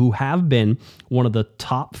Galaxy, who have been one of the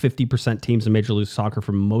top 50% teams in Major League Soccer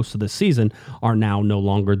for most of the season, are now no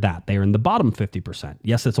longer that. They are in the bottom 50%.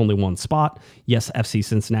 Yes, it's only one spot. Yes, FC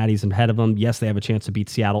Cincinnati's ahead of them. Yes, they have a chance to beat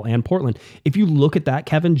Seattle and Portland. If you look at that,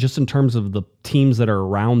 Kevin, just in terms of the teams that are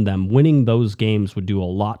around them, winning those games would do a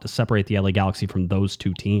lot to separate the LA Galaxy from those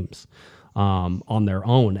two teams on their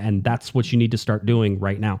own. And that's what you need to start doing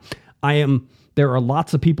right now. There are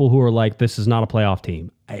lots of people who are like, this is not a playoff team.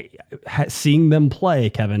 Seeing them play,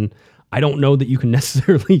 Kevin, I don't know that you can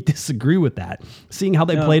necessarily disagree with that. Seeing how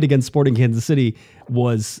they played against Sporting Kansas City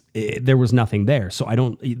there was nothing there.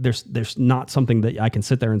 So there's not something that I can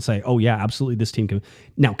sit there and say, oh yeah, absolutely this team can.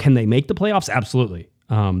 Now, can they make the playoffs? Absolutely.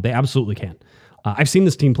 They absolutely can. I've seen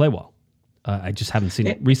this team play well. I just haven't seen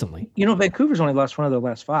it recently. Vancouver's only lost one of their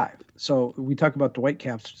last 5. So we talk about the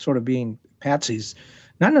Whitecaps sort of being patsies.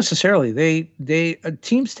 Not necessarily.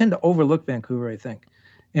 Teams tend to overlook Vancouver, I think,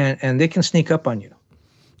 and they can sneak up on you.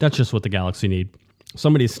 That's just what the Galaxy need.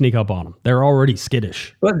 Somebody to sneak up on them. They're already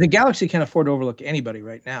skittish. But the Galaxy can't afford to overlook anybody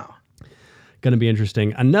right now. Going to be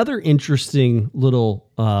interesting. Another interesting little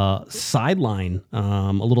sideline,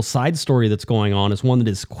 a little side story that's going on is one that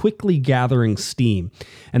is quickly gathering steam,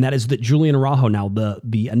 and that is that Julian Araujo. Now,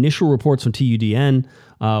 the initial reports from TUDN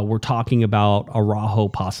were talking about Araujo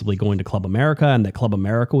possibly going to Club America, and that Club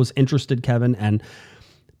America was interested, Kevin, and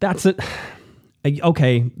that's it.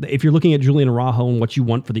 Okay, if you're looking at Julian Araujo and what you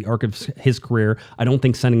want for the arc of his career, I don't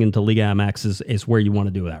think sending him to Liga MX is where you want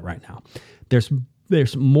to do that right now.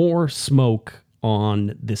 There's more smoke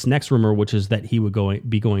on this next rumor, which is that he would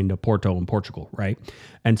be going to Porto in Portugal, right?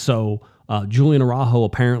 And so Julian Araujo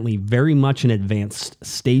apparently very much in advanced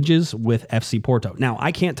stages with FC Porto. Now,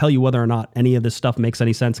 I can't tell you whether or not any of this stuff makes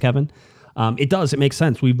any sense, Kevin. It does. It makes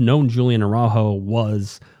sense. We've known Julian Araujo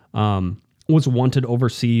was wanted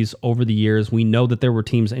overseas over the years. We know that there were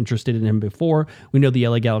teams interested in him before. We know the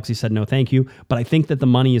LA Galaxy said no thank you, but I think that the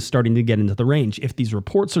money is starting to get into the range. If these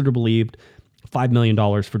reports are to be believed, $5 million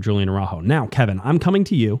for Julian Araujo. Now, Kevin, I'm coming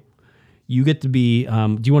to you. You get to be,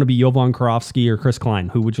 do you want to be Jovan Kirovski or Chris Klein?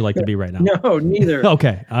 Who would you like to be right now? No, neither.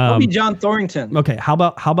 Okay. I'll be John Thorrington. Okay. How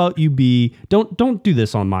about you be, don't do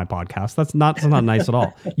this on my podcast. That's not nice at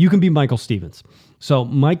all. You can be Michael Stevens. So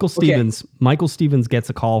Michael Stevens gets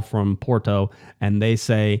a call from Porto and they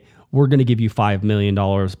say, we're going to give you $5 million,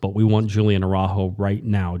 but we want Julian Araujo right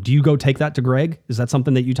now. Do you go take that to Greg? Is that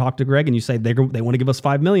something that you talk to Greg and you say they want to give us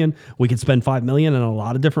 $5 million? We can spend $5 million in a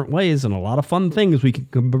lot of different ways and a lot of fun things. We can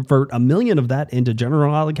convert $1 million of that into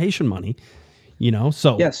general allocation money.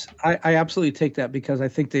 So yes, I absolutely take that because I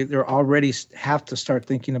think they're already have to start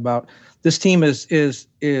thinking about this team is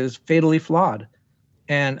fatally flawed,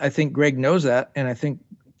 and I think Greg knows that, and I think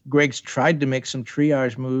Greg's tried to make some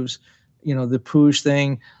triage moves. The Puig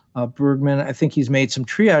thing. Bergman, I think he's made some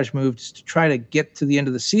triage moves to try to get to the end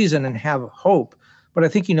of the season and have hope. But I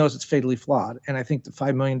think he knows it's fatally flawed. And I think the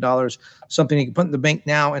 $5 million, something he can put in the bank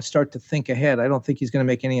now and start to think ahead. I don't think he's going to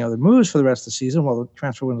make any other moves for the rest of the season while the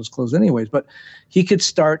transfer window's closed anyways. But he could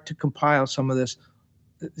start to compile some of this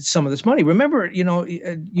money. Remember, you don't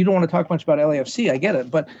want to talk much about LAFC. I get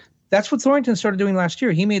it. But that's what Thorrington started doing last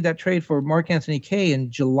year. He made that trade for Mark-Anthony Kaye in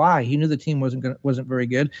July. He knew the team wasn't very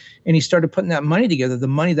good, and he started putting that money together, the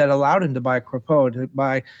money that allowed him to buy Crepeau, to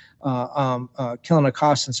buy Kellyn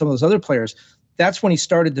Acosta and some of those other players. That's when he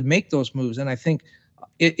started to make those moves. And I think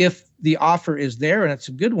if the offer is there and it's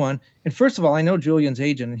a good one, and first of all, I know Julian's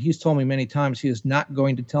agent, and he's told me many times he is not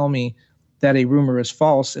going to tell me that a rumor is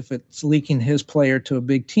false if it's leaking his player to a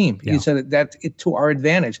big team. Yeah. He said that to our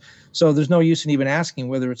advantage. So there's no use in even asking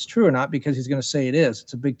whether it's true or not because he's going to say it is.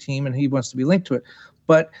 It's a big team and he wants to be linked to it.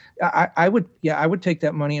 But I would take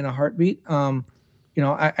that money in a heartbeat. And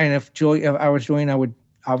if I was Julian, I would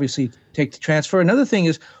obviously take the transfer. Another thing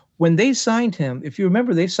is when they signed him, if you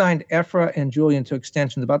remember, they signed Efra and Julian to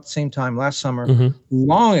extensions about the same time last summer,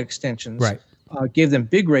 long extensions, right? Gave them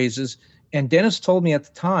big raises. And Dennis told me at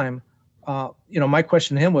the time, my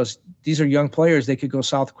question to him was, these are young players. They could go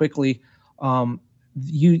south quickly.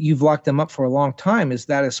 You've locked them up for a long time. Is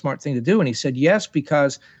that a smart thing to do? And he said, yes,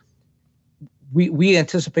 because we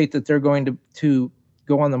anticipate that they're going to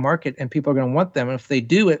go on the market and people are going to want them. And if they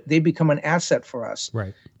do it, they become an asset for us.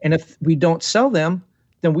 Right. And if we don't sell them,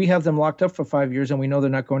 then we have them locked up for 5 years and we know they're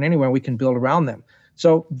not going anywhere. We can build around them.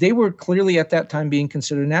 So they were clearly at that time being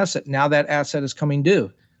considered an asset. Now that asset is coming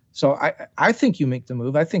due. So I think you make the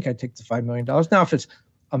move. I think I'd take the $5 million. Now, if it's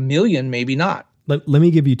 $1 million, maybe not. Let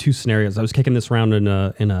me give you two scenarios. I was kicking this around in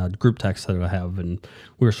a group text that I have, and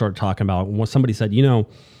we were sort of talking about when somebody said,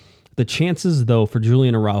 the chances, though, for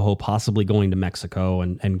Julian Araujo possibly going to Mexico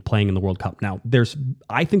and playing in the World Cup. Now,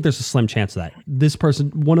 I think there's a slim chance of that. This person,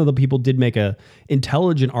 one of the people did make a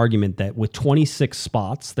intelligent argument that with 26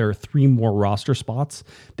 spots, there are 3 more roster spots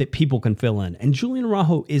that people can fill in. And Julian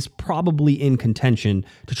Araujo is probably in contention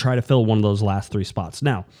to try to fill one of those last 3 spots.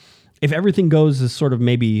 Now, if everything goes as sort of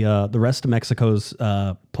maybe the rest of Mexico's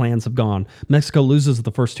plans have gone, Mexico loses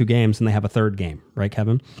the first 2 games and they have a third game, right,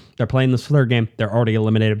 Kevin? They're playing this third game. They're already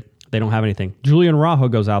eliminated. They don't have anything. Julian Araujo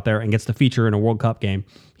goes out there and gets to feature in a World Cup game.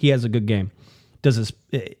 He has a good game. Is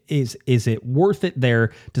it worth it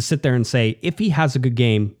there to sit there and say, if he has a good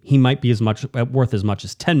game, he might be worth as much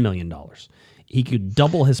as $10 million? He could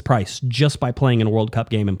double his price just by playing in a World Cup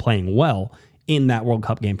game and playing well in that World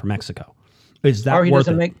Cup game for Mexico. Is that worth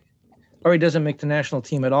it? Or he doesn't make the national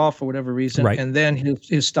team at all for whatever reason, right. And then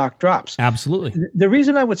his stock drops. Absolutely. The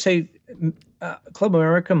reason I would say Club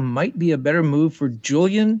America might be a better move for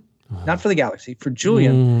Julian, not for the Galaxy, for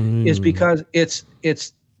Julian, is because it's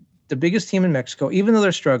the biggest team in Mexico. Even though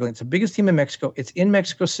they're struggling, it's the biggest team in Mexico. It's in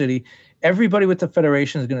Mexico City. Everybody with the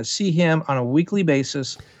federation is going to see him on a weekly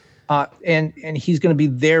basis, and he's going to be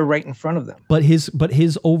there right in front of them. But his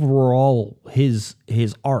overall his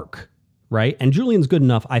arc. Right. And Julian's good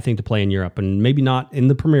enough, I think, to play in Europe and maybe not in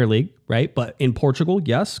the Premier League. Right. But in Portugal,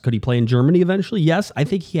 yes. Could he play in Germany eventually? Yes. I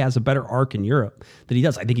think he has a better arc in Europe than he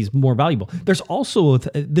does. I think he's more valuable. There's also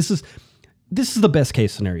this is the best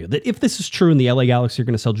case scenario that if this is true in the LA Galaxy are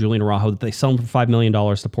going to sell Julian Araujo, that they sell him for $5 million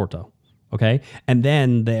to Porto. OK, and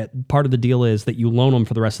then that part of the deal is that you loan him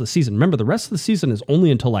for the rest of the season. Remember, the rest of the season is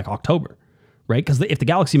only until like October. right? Because if the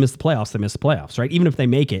Galaxy miss the playoffs, they miss the playoffs, right? Even if they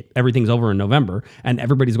make it, everything's over in November and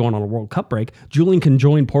everybody's going on a World Cup break. Julian can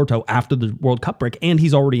join Porto after the World Cup break, and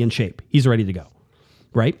he's already in shape. He's ready to go,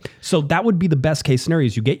 right? So that would be the best case scenario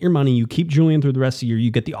is you get your money, you keep Julian through the rest of the year,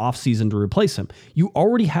 you get the offseason to replace him. You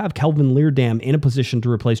already have Kelvin Leerdam in a position to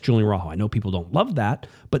replace Julian Araujo. I know people don't love that,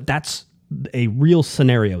 but that's a real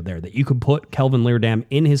scenario there that you could put Kelvin Leerdam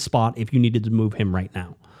in his spot if you needed to move him right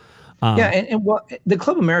now. And the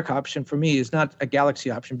Club America option for me is not a Galaxy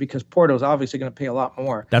option because Porto's obviously going to pay a lot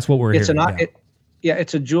more. That's what we're hearing.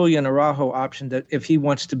 It's a Julian Araujo option that if he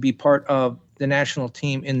wants to be part of the national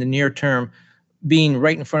team in the near term, being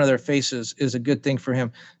right in front of their faces is a good thing for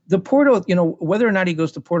him. The Porto, whether or not he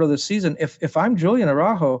goes to Porto this season, if I'm Julian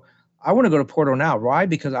Araujo, I want to go to Porto now. Why?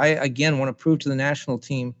 Because I, again, want to prove to the national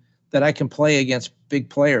team that I can play against big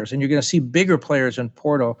players. And you're going to see bigger players in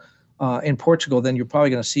Porto. In Portugal than you're probably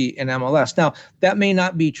going to see in MLS. Now, that may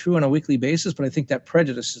not be true on a weekly basis, but I think that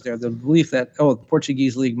prejudice is there. The belief that, the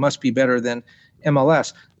Portuguese league must be better than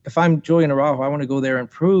MLS. If I'm Julian Araujo, I want to go there and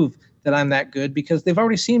prove that I'm that good because they've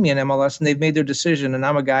already seen me in MLS and they've made their decision, and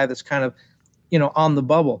I'm a guy that's kind of, on the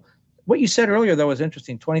bubble. What you said earlier, though, was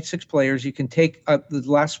interesting. 26 players. You can take the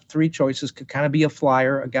last three choices could kind of be a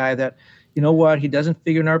flyer, a guy that, he doesn't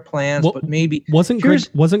figure in our plans, but maybe wasn't Greg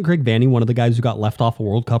Vanney one of the guys who got left off a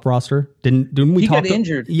World Cup roster? Didn't we talk? He got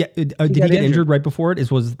injured. Yeah, did he get injured right before it?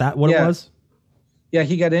 Was that what it was? Yeah,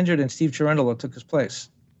 he got injured, and Steve Cherundolo took his place.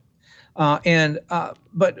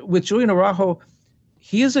 But with Julian Araujo,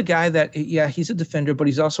 he is a guy that he's a defender, but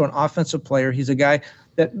he's also an offensive player. He's a guy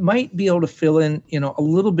that might be able to fill in, a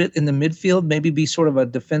little bit in the midfield, maybe be sort of a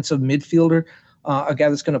defensive midfielder, a guy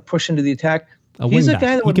that's going to push into the attack. He's a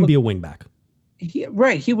guy that he can be a wingback.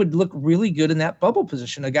 He would look really good in that bubble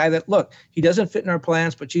position. A guy that, he doesn't fit in our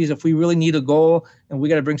plans, but geez, if we really need a goal and we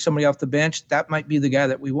got to bring somebody off the bench, that might be the guy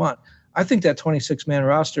that we want. I think that 26-man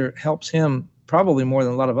roster helps him probably more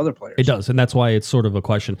than a lot of other players. It does, and that's why it's sort of a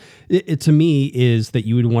question. It to me is that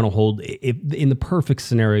you would want to hold, if in the perfect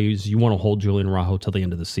scenarios, you want to hold Julian Araujo till the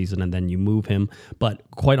end of the season and then you move him. But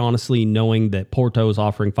quite honestly, knowing that Porto is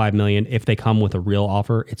offering $5 million, if they come with a real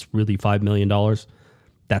offer, it's really $5 million.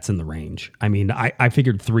 That's in the range. I mean, I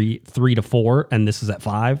figured three to four, and this is at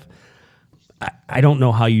 5. I don't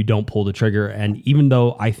know how you don't pull the trigger. And even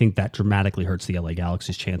though I think that dramatically hurts the LA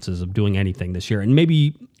Galaxy's chances of doing anything this year, and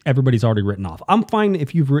maybe everybody's already written off. I'm fine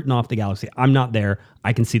if you've written off the Galaxy. I'm not there.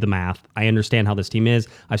 I can see the math. I understand how this team is.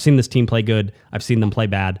 I've seen this team play good. I've seen them play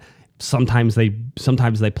bad. Sometimes they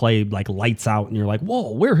play like lights out, and you're like,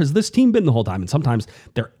 whoa, where has this team been the whole time? And sometimes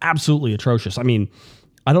they're absolutely atrocious. I mean,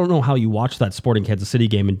 I don't know how you watched that Sporting Kansas City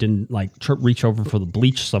game and didn't reach over for the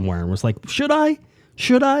bleach somewhere and was like, should I?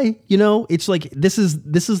 It's like, this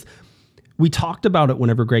is, we talked about it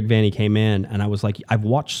whenever Greg Vanney came in, and I was like, I've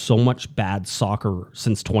watched so much bad soccer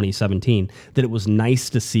since 2017 that it was nice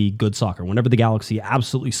to see good soccer. Whenever the Galaxy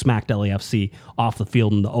absolutely smacked LAFC off the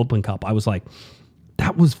field in the Open Cup, I was like,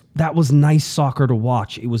 that was nice soccer to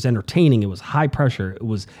watch. It was entertaining. It was high pressure. It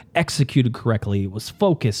was executed correctly. It was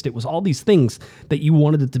focused. It was all these things that you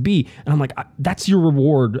wanted it to be. And I'm like, that's your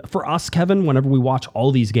reward for us, Kevin. Whenever we watch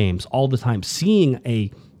all these games all the time, seeing a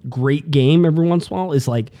great game every once in a while is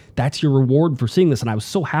like, that's your reward for seeing this. And I was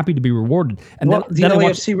so happy to be rewarded. And the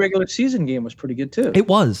LAFC regular season game was pretty good too. It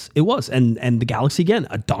was. And the Galaxy, again,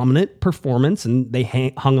 a dominant performance, and they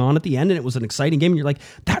hung on at the end, and it was an exciting game. And you're like,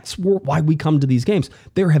 that's why we come to these games.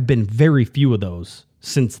 There have been very few of those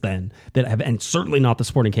since then that have, and certainly not the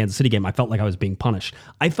Sporting Kansas City game. I felt like I was being punished.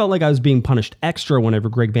 I felt like I was being punished extra whenever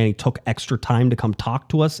Greg Vanney took extra time to come talk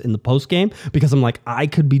to us in the post game, because I'm like, I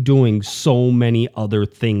could be doing so many other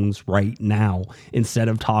things right now instead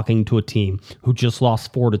of talking to a team who just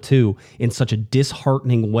lost 4-2 in such a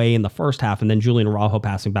disheartening way in the first half, and then Julian Araujo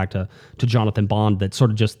passing back to Jonathan Bond. That sort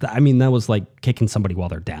of just, I mean, that was like kicking somebody while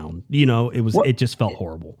they're down. It just felt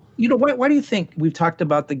horrible. Why do you think we've talked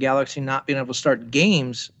about the Galaxy not being able to start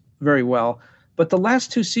games very well, but the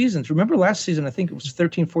last 2 seasons, remember last season, I think it was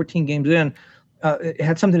 13, 14 games in, it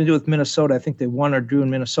had something to do with Minnesota. I think they won or drew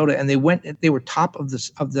in Minnesota, and they were top of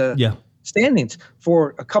the standings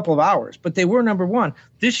for a couple of hours, but they were number one.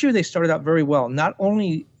 This year they started out very well, not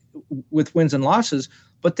only with wins and losses,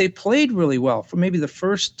 but they played really well for maybe the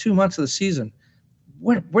first 2 months of the season.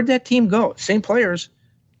 Where'd that team go? Same players.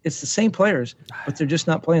 It's the same players, but they're just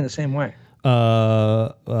not playing the same way.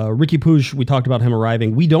 Ricky Puig, we talked about him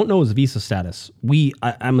arriving. We don't know his visa status.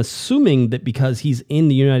 I'm assuming that because he's in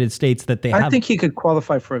the United States that I think he could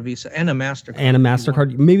qualify for a visa and a MasterCard. And a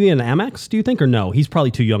MasterCard. Maybe an Amex, do you think? Or no? He's probably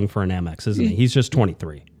too young for an Amex, isn't he? He's just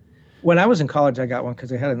 23. When I was in college, I got one because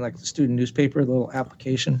they had it in like the student newspaper, the little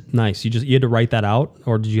application. Nice. You had to write that out,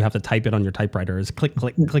 or did you have to type it on your typewriter? Is click,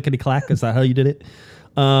 click, clickety clack? Is that how you did it?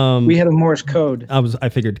 We had a Morse code. I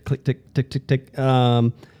figured click, tick, tick, tick, tick.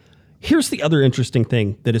 Here's the other interesting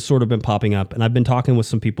thing that has sort of been popping up, and I've been talking with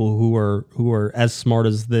some people who are as smart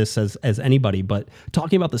as this as anybody, but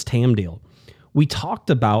talking about this TAM deal. We talked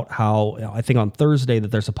about how, I think on Thursday, that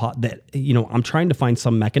there's I'm trying to find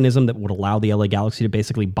some mechanism that would allow the LA Galaxy to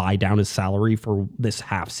basically buy down his salary for this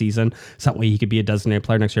half season, so that way he could be a designated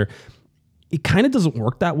player next year. It kind of doesn't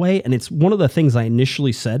work that way, and it's one of the things I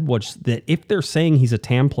initially said was that if they're saying he's a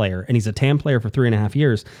TAM player, and he's a TAM player for 3.5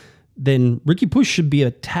 years, then Riqui Puig should be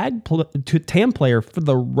a TAM player for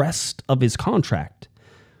the rest of his contract.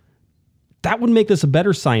 That would make this a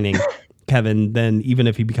better signing, Kevin, than even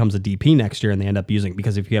if he becomes a DP next year and they end up using.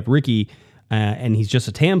 Because if you have Ricky and he's just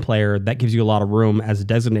a TAM player, that gives you a lot of room as a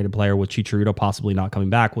designated player, with Chicharito possibly not coming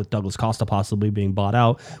back, with Douglas Costa possibly being bought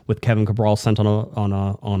out, with Kevin Cabral sent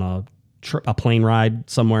on a plane ride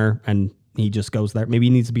somewhere, and he just goes there. Maybe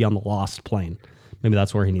he needs to be on the lost plane. Maybe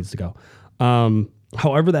that's where he needs to go.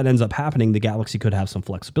 However that ends up happening, the Galaxy could have some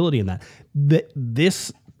flexibility in that. This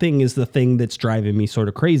thing is the thing that's driving me sort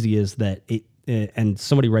of crazy, is that and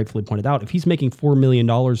somebody rightfully pointed out, if he's making $4 million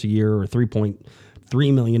a year or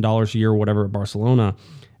 $3.3 million a year or whatever at Barcelona,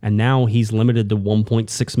 and now he's limited to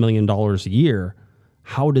 $1.6 million a year,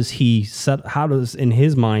 how does in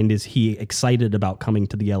his mind, is he excited about coming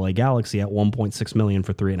to the LA Galaxy at $1.6 million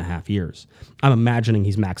for 3.5 years? I'm imagining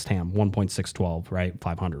he's max TAM, 1.612, right?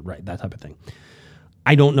 500, right? That type of thing.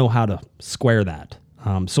 I don't know how to square that.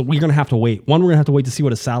 So we're going to have to wait. One, we're going to have to wait to see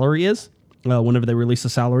what his salary is. Whenever they release the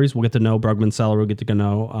salaries, we'll get to know Brugman's salary. We'll get to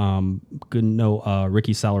know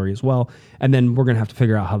Ricky's salary as well. And then we're going to have to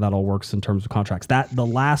figure out how that all works in terms of contracts. The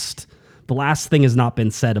last thing has not been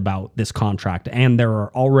said about this contract. And there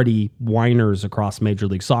are already whiners across Major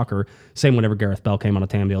League Soccer. Same whenever Gareth Bale came on a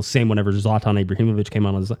TAM deal. Same whenever Zlatan Ibrahimovic came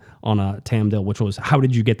on a TAM deal, which was, how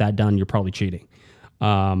did you get that done? You're probably cheating.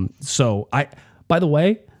 So by the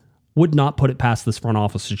way, would not put it past this front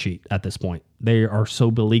office to cheat at this point. They are so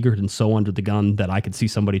beleaguered and so under the gun that I could see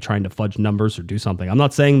somebody trying to fudge numbers or do something. I'm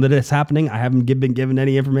not saying that it's happening. I haven't been given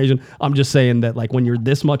any information. I'm just saying that, like, when you're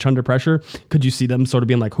this much under pressure, could you see them sort of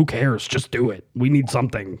being like, who cares? Just do it. We need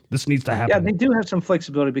something. This needs to happen. Yeah, they do have some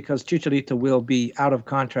flexibility because Chicharito will be out of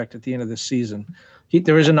contract at the end of this season.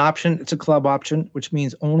 There is an option. It's a club option, which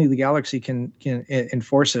means only the Galaxy can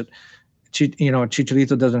enforce it.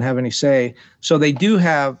 Chicharito doesn't have any say. So they do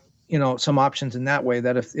have some options in that way,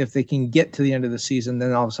 that if they can get to the end of the season,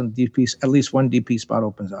 then all of a sudden at least one DP spot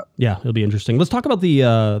opens up. Yeah, it'll be interesting. Let's talk about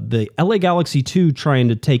the LA Galaxy 2 trying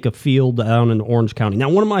to take a field down in Orange County. Now,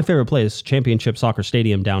 one of my favorite plays, Championship Soccer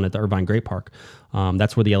Stadium down at the Irvine Great Park.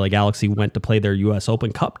 That's where the LA Galaxy went to play their U.S.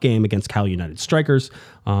 Open Cup game against Cal United Strikers.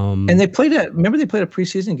 And they played a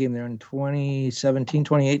preseason game there in 2017,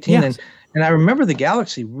 2018. Yes. And I remember the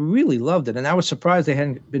Galaxy really loved it, and I was surprised they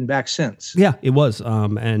hadn't been back since. Yeah, it was,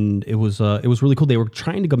 and it was really cool. They were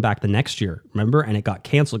trying to come back the next year, remember? And it got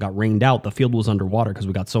canceled, got rained out. The field was underwater because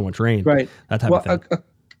we got so much rain. Right. That type of thing. A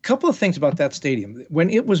couple of things about that stadium. When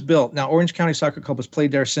it was built, now Orange County Soccer Club has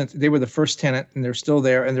played there since they were the first tenant, and they're still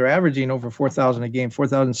there, and they're averaging over 4,000 a game,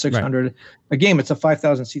 4,600 a game. It's a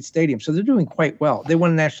 5,000 seat stadium, so they're doing quite well. They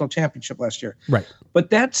won a national championship last year. Right.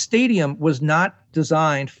 But that stadium was not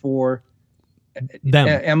designed for them.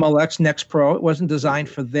 MLX Next Pro. It wasn't designed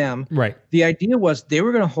for them. Right. The idea was they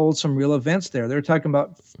were going to hold some real events there. They were talking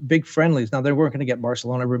about big friendlies. Now, they weren't going to get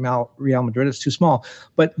Barcelona, Real Madrid. It's too small.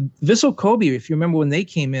 But Vissel Kobe, if you remember when they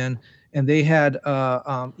came in and they had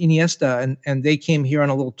Iniesta and they came here on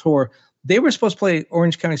a little tour, they were supposed to play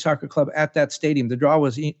Orange County Soccer Club at that stadium. The draw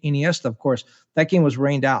was Iniesta, of course. That game was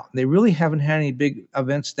rained out. They really haven't had any big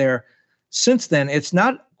events there since then. It's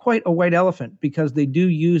not quite a white elephant because they do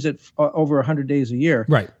use it over 100 days a year.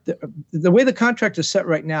 Right. The way the contract is set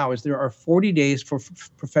right now is there are 40 days for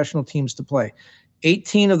professional teams to play.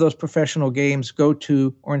 18 of those professional games go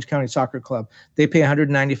to Orange County Soccer Club. They pay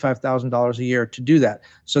 $195,000 a year to do that.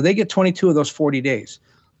 So they get 22 of those 40 days.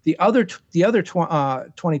 The other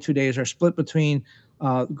 22 days are split between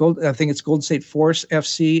I think it's Golden State Force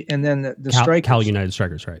FC and then the Strikers. Cal United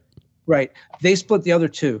Strikers, right. Right. They split the other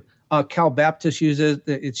two. Cal Baptist uses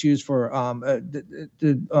it's used for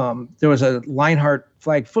there was a Lionheart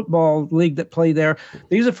flag football league that played there.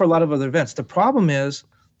 They use it for a lot of other events. The problem is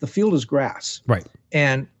the field is grass. Right.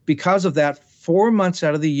 And because of that, 4 months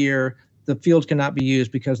out of the year, the field cannot be used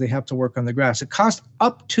because they have to work on the grass. It costs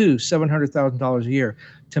up to $700,000 a year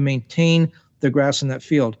to maintain the grass in that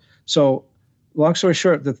field. So long story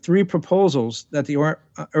short, the three proposals that the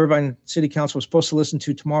Irvine City Council was supposed to listen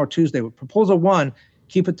to tomorrow, Tuesday. Proposal 1,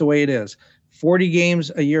 keep it the way it is. 40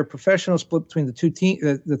 games a year professional split between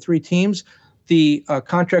the three teams. The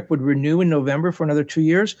contract would renew in November for another 2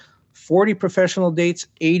 years. 40 professional dates,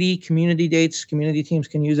 80 community dates. Community teams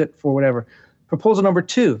can use it for whatever. Proposal number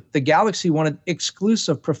 2, the Galaxy wanted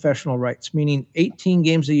exclusive professional rights, meaning 18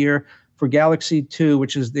 games a year for Galaxy 2,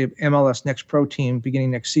 which is the MLS Next Pro team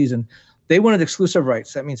beginning next season. They wanted exclusive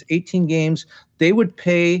rights. That means 18 games. They would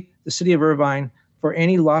pay the city of Irvine for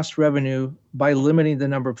any lost revenue by limiting the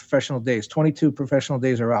number of professional days. 22 professional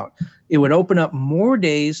days are out. It would open up more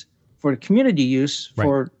days for community use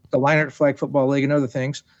for the Leinert Flag Football League and other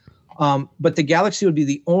things. But the Galaxy would be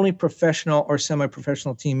the only professional or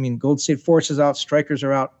semi-professional team. I mean, Gold State Force is out, Strikers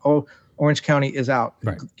are out, Orange County is out.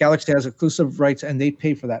 Right. Galaxy has exclusive rights, and they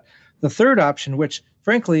pay for that. The third option, which,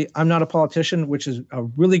 frankly, I'm not a politician, which is a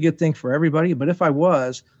really good thing for everybody, but if I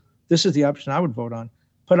was, this is the option I would vote on.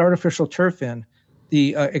 Put artificial turf in.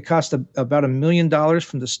 It cost about $1 million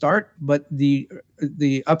from the start, but the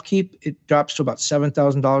upkeep, it drops to about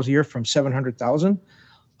 $7,000 a year from $700,000.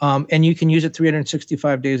 And you can use it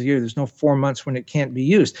 365 days a year. There's no 4 months when it can't be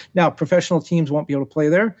used. Now, professional teams won't be able to play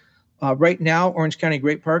there. Right now, Orange County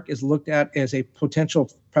Great Park is looked at as a potential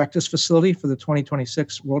practice facility for the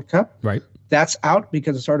 2026 World Cup. Right. That's out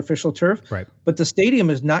because it's artificial turf. Right. But the stadium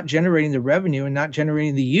is not generating the revenue and not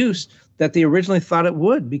generating the use that they originally thought it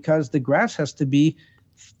would, because the grass has to be,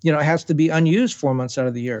 unused 4 months out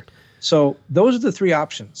of the year. So those are the three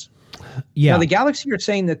options. Yeah. Now, the Galaxy are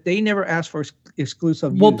saying that they never asked for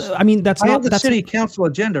exclusive use. Well, I mean, that's I not have the that's, city council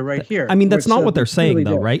agenda right here. I mean, that's not what they're saying,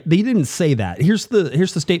 though, right? They didn't say that. Here's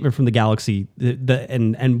the statement from the Galaxy,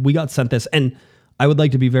 and we got sent this, and I would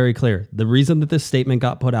like to be very clear. The reason that this statement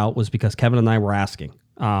got put out was because Kevin and I were asking.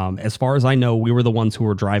 As far as I know, we were the ones who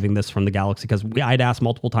were driving this from the Galaxy, because I'd asked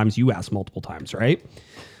multiple times, you asked multiple times, right?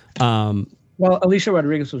 Well, Alicia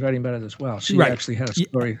Rodriguez was writing about it as well. She actually had a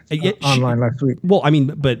story online last week. Well, I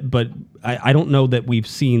mean, but I don't know that we've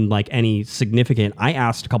seen like any significant. I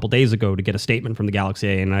asked a couple days ago to get a statement from the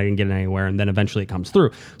Galaxy, and I didn't get it anywhere, and then eventually it comes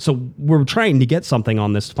through. So we're trying to get something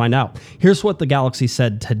on this to find out. Here's what the Galaxy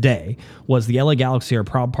said today: was the LA Galaxy are a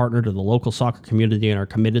proud partner to the local soccer community and are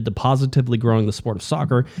committed to positively growing the sport of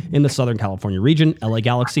soccer in the Southern California region. LA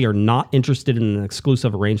Galaxy are not interested in an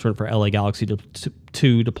exclusive arrangement for LA Galaxy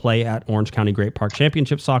to play at Orange County Great Park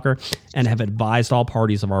Championship Soccer, and have advised all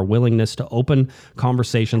parties of our willingness to open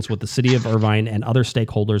conversations with the city of Irvine and other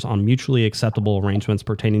stakeholders on mutually acceptable arrangements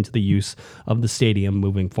pertaining to the use of the stadium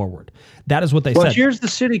moving forward. That is what they said. Well, here's the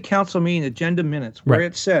city council meeting agenda minutes where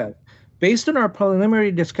it said, based on our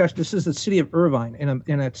preliminary discussion, this is the city of Irvine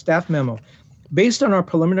in a staff memo, based on our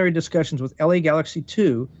preliminary discussions with LA Galaxy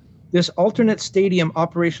 2, this alternate stadium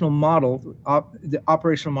operational model, the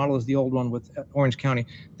operational model is the old one with Orange County.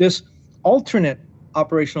 This alternate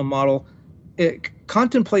operational model, it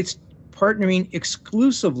contemplates partnering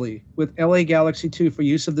exclusively with LA Galaxy 2 for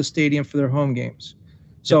use of the stadium for their home games.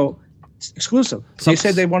 So it's exclusive. They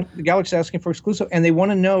said they want the Galaxy asking for exclusive, and they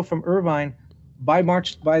want to know from Irvine by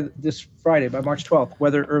this Friday, by March 12th,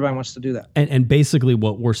 whether Irvine wants to do that. And basically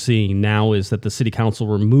what we're seeing now is that the city council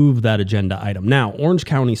removed that agenda item. Now, Orange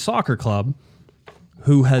County Soccer Club,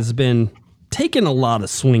 who has been taking a lot of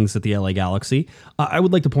swings at the LA Galaxy, I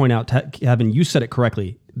would like to point out, Kevin, you said it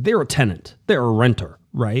correctly. They're a tenant. They're a renter,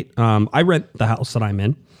 right? I rent the house that I'm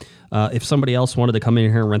in. If somebody else wanted to come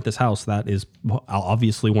in here and rent this house, that is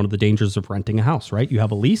obviously one of the dangers of renting a house, right? You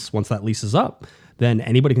have a lease. Once that lease is up, then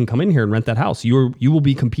anybody can come in here and rent that house. You will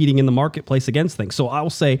be competing in the marketplace against things. So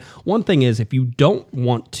I'll say one thing is, if you don't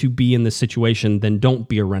want to be in this situation, then don't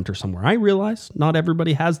be a renter somewhere. I realize not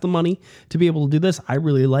everybody has the money to be able to do this. I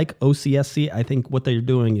really like OCSC. I think what they're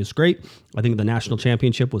doing is great. I think the national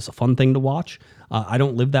championship was a fun thing to watch. I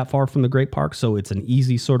don't live that far from the Great Park, so it's an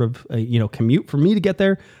easy sort of commute for me to get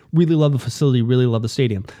there. Really love the facility, really love the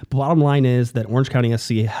stadium. But bottom line is that Orange County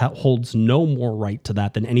SC holds no more right to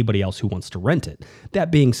that than anybody else who wants to rent it.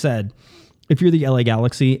 That being said, if you're the LA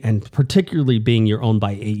Galaxy, and particularly being you're owned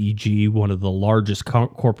by AEG, one of the largest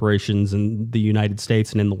corporations in the United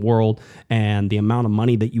States and in the world, and the amount of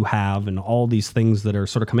money that you have and all these things that are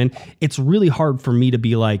sort of come in, it's really hard for me to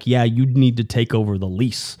be like, yeah, you need to take over the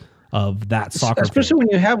lease of that soccer Especially field. When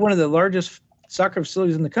you have one of the largest soccer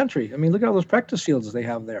facilities in the country. I mean, look at all those practice fields they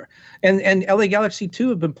have there. And LA Galaxy 2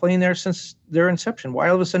 have been playing there since their inception. Why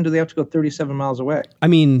all of a sudden do they have to go 37 miles away? I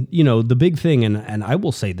mean, the big thing, and I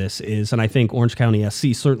will say this is, and I think Orange County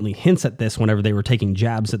SC certainly hints at this whenever they were taking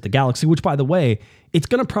jabs at the Galaxy, which, by the way, it's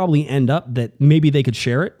going to probably end up that maybe they could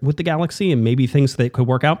share it with the Galaxy and maybe things that could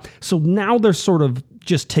work out. So now they're sort of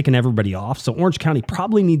just ticking everybody off. So Orange County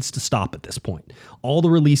probably needs to stop at this point. All the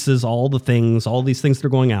releases, all these things that are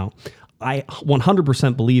going out. I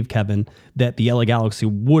 100% believe, Kevin, that the LA Galaxy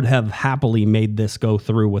would have happily made this go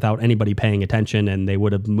through without anybody paying attention, and they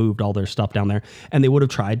would have moved all their stuff down there, and they would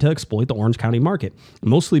have tried to exploit the Orange County market,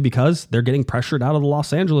 mostly because they're getting pressured out of the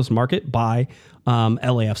Los Angeles market by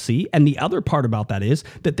LAFC. And the other part about that is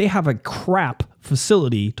that they have a crap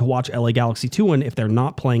facility to watch LA Galaxy 2 in if they're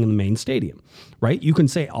not playing in the main stadium, right? You can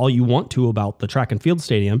say all you want to about the track and field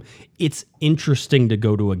stadium. It's interesting to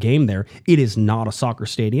go to a game there. It is not a soccer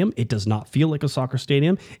stadium. It does not feel like a soccer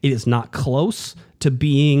stadium. It is not close to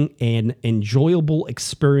being an enjoyable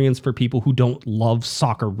experience for people who don't love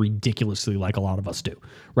soccer ridiculously like a lot of us do,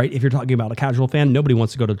 right? If you're talking about a casual fan, nobody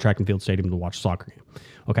wants to go to the track and field stadium to watch a soccer game.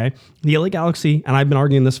 Okay. The LA Galaxy, and I've been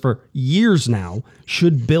arguing this for years now,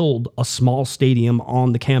 should build a small stadium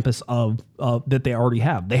on the campus of that they already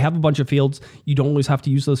have. They have a bunch of fields. You don't always have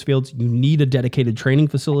to use those fields. You need a dedicated training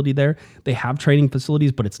facility there. They have training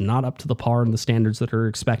facilities, but it's not up to the par and the standards that are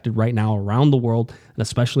expected right now around the world, and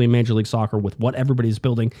especially in Major League Soccer with what everybody's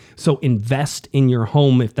building. So invest in your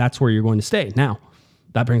home if that's where you're going to stay. Now,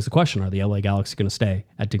 that brings the question, are the LA Galaxy going to stay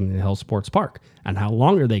at Dignity Health Sports Park? And how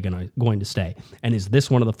long are they going to stay? And is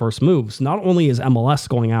this one of the first moves? Not only is MLS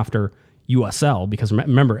going after USL, because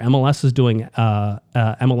remember, MLS is doing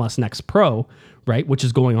MLS Next Pro, right, which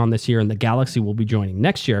is going on this year, and the Galaxy will be joining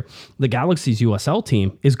next year. The Galaxy's USL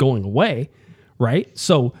team is going away, right?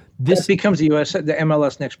 So this becomes the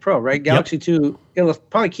MLS Next Pro, right? Galaxy 2, it'll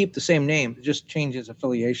probably keep the same name, just change its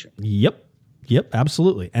affiliation. Yep,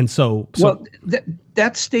 absolutely. And so well,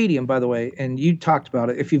 that stadium, by the way, and you talked about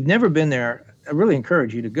it. If you've never been there, I really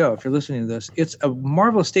encourage you to go. If you're listening to this, it's a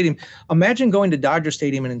marvelous stadium. Imagine going to Dodger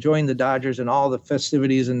Stadium and enjoying the Dodgers and all the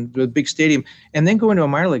festivities and the big stadium, and then going to a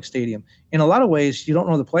minor league stadium. In a lot of ways, you don't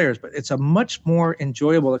know the players, but it's a much more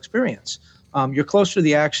enjoyable experience. You're closer to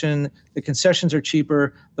the action. The concessions are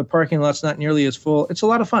cheaper. The parking lot's not nearly as full. It's a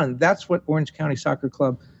lot of fun. That's what Orange County Soccer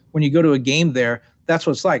Club, when you go to a game there, that's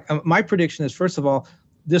what it's like. My prediction is, first of all,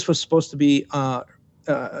 this was supposed to be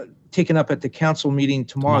taken up at the council meeting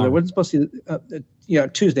tomorrow. There wasn't supposed to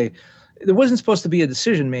Tuesday. There wasn't supposed to be a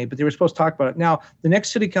decision made, but they were supposed to talk about it. Now, the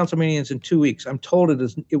next city council meeting is in 2 weeks. I'm told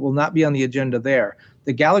it will not be on the agenda there.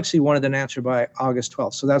 The Galaxy wanted an answer by August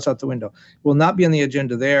 12th, so that's out the window. It will not be on the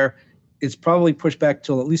agenda there. It's probably pushed back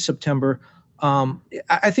till at least September.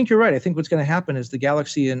 I think you're right. I think what's going to happen is the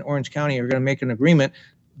Galaxy and Orange County are going to make an agreement.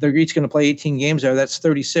 They're each going to play 18 games there. That's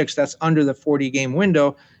 36. That's under the 40-game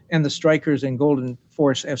window. And the Strikers and Golden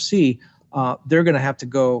Force FC, they're going to have to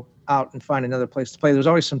go out and find another place to play. There's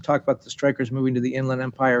always some talk about the Strikers moving to the Inland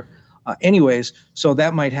Empire anyways, so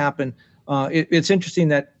that might happen. It's interesting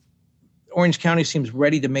that Orange County seems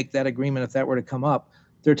ready to make that agreement if that were to come up.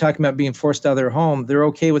 They're talking about being forced out of their home. They're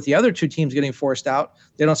okay with the other two teams getting forced out.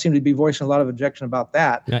 They don't seem to be voicing a lot of objection about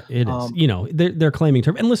that. Yeah, it is. They're claiming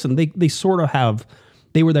term. And listen, they sort of have –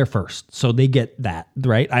 they were there first, so they get that,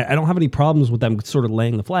 right? I don't have any problems with them sort of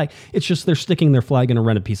laying the flag. It's just they're sticking their flag in a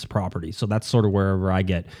rented piece of property. So that's sort of wherever I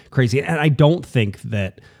get crazy. And I don't think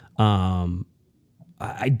that that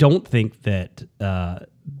the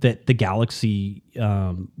Galaxy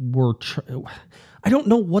were. I don't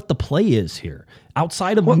know what the play is here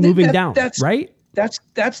outside of moving down, right?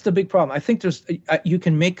 That's the big problem. I think there's you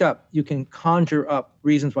can conjure up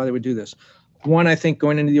reasons why they would do this. One, I think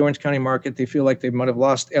going into the Orange County market, they feel like they might have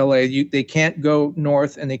lost LA. They can't go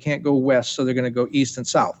north and they can't go west, so they're going to go east and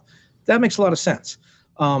south. That makes a lot of sense.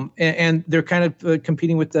 And they're kind of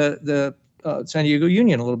competing with the San Diego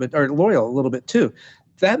Union a little bit, or Loyal a little bit too.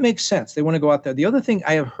 That makes sense. They want to go out there. The other thing,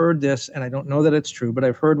 I have heard this, and I don't know that it's true, but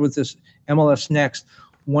I've heard with this MLS Next,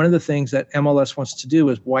 one of the things that MLS wants to do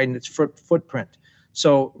is widen its footprint.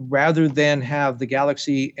 So rather than have the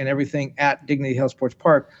Galaxy and everything at Dignity Health Sports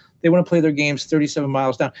Park, they want to play their games 37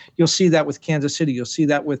 miles down. You'll see that with Kansas City. You'll see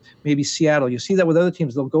that with maybe Seattle. You'll see that with other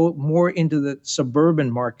teams. They'll go more into the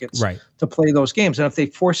suburban markets to play those games. And if they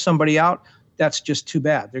force somebody out, that's just too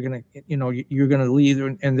bad. They're going to, you're going to leave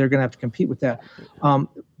and they're going to have to compete with that.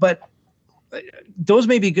 But those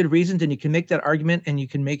may be good reasons, and you can make that argument and you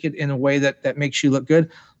can make it in a way that makes you look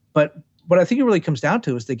good. But what I think it really comes down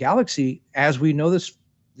to is the Galaxy, as we know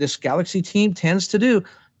this Galaxy team tends to do,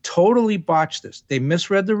 totally botched this. They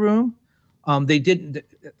misread the room. They didn't.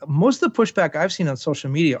 Most of the pushback I've seen on social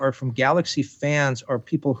media are from Galaxy fans or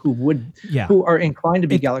people who are inclined to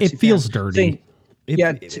be Galaxy fans. It feels dirty. Saying,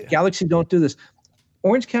 Galaxy don't do this.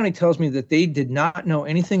 Orange County tells me that they did not know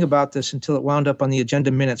anything about this until it wound up on the agenda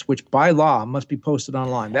minutes, which by law must be posted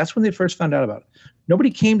online. That's when they first found out about it. Nobody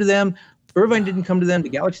came to them. Irvine didn't come to them. The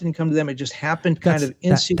Galaxy didn't come to them. It just happened kind of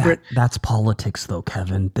in secret. That's politics, though,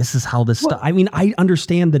 Kevin. This is how this stuff. I mean, I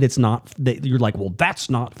understand that it's not. That you're like, well, that's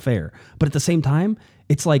not fair. But at the same time,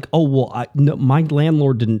 it's like, oh, well, no, my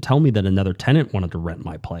landlord didn't tell me that another tenant wanted to rent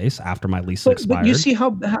my place after my lease expired. But you see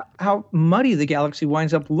how muddy the Galaxy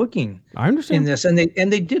winds up looking. I understand in this, and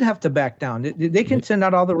they did have to back down. They can send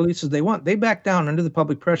out all the releases they want. They back down under the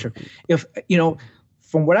public pressure. If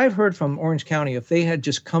from what I've heard from Orange County, if they had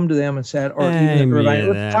just come to them and said, or even Irvine,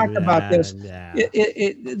 let's talk about this,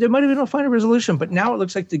 there might have been a final resolution. But now it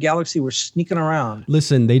looks like the Galaxy were sneaking around.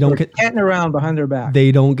 Listen, they don't get catting around behind their back.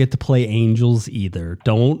 They don't get to play angels either.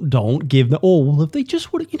 Don't give them. Oh, well, if they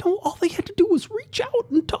just would, all they had to do was reach out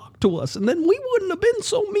and talk to us, and then we wouldn't have been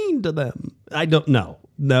so mean to them. I don't know.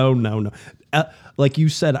 No. Like you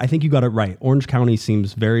said, I think you got it right. Orange County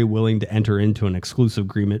seems very willing to enter into an exclusive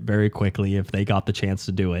agreement very quickly if they got the chance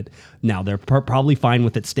to do it. Now, they're probably fine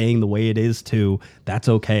with it staying the way it is, too. That's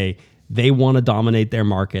okay. They want to dominate their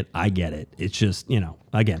market. I get it. It's just,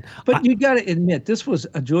 again. But you got to admit, this was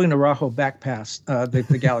a Julian Araujo back pass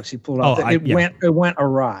the Galaxy pulled off. It went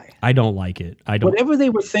awry. I don't like it. Whatever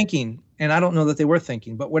they were thinking, and I don't know that they were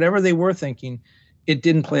thinking, but whatever they were thinking, it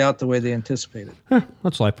didn't play out the way they anticipated.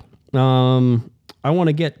 That's life. I want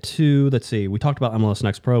to get to, let's see, we talked about MLS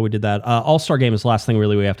Next Pro. We did that. All-Star Game is the last thing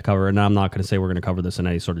really we have to cover, and I'm not going to say we're going to cover this in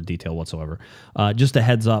any sort of detail whatsoever. Just a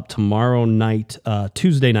heads up, tomorrow night,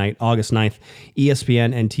 Tuesday night, August 9th,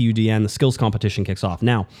 ESPN and TUDN, the skills competition kicks off.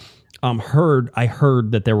 Now, I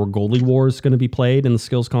heard that there were goalie wars going to be played in the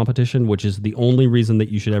skills competition, which is the only reason that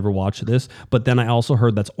you should ever watch this. But then I also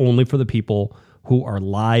heard that's only for the people who are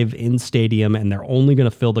live in stadium, and they're only going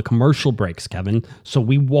to fill the commercial breaks, Kevin. So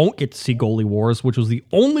we won't get to see goalie wars, which was the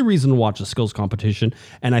only reason to watch the skills competition.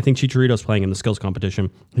 And I think Chicharito's playing in the skills competition.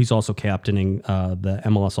 He's also captaining the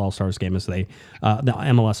MLS All-Stars game as the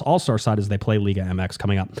MLS All-Star side as they play Liga MX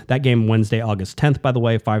coming up. That game Wednesday, August 10th, by the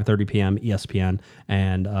way, 5:30 p.m. ESPN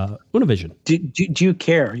and Univision. Do you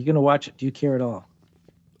care? Are you going to watch it? Do you care at all?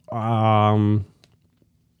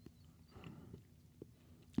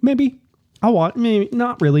 Maybe. I'll watch. Maybe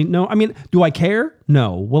not really. No, I mean, do I care?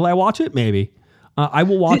 No. Will I watch it? Maybe. I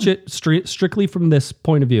will watch it strictly from this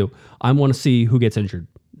point of view. I want to see who gets injured.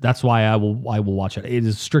 That's why I will watch it. It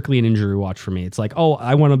is strictly an injury watch for me. It's like, oh,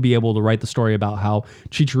 I want to be able to write the story about how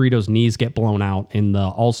Chicharito's knees get blown out in the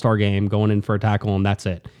All-Star game, going in for a tackle, and that's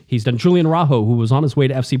it. He's done. Julian Araujo, who was on his way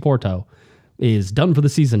to FC Porto, is done for the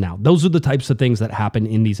season now. Those are the types of things that happen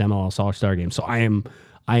in these MLS All-Star games. So I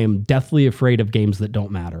am deathly afraid of games that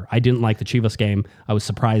don't matter. I didn't like the Chivas game. I was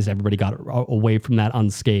surprised everybody got away from that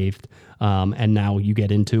unscathed. And now you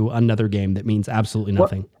get into another game that means absolutely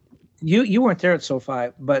nothing. Well, you weren't there at SoFi,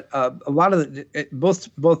 but a lot of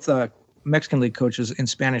both Mexican League coaches in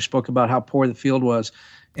Spanish spoke about how poor the field was,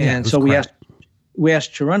 and so we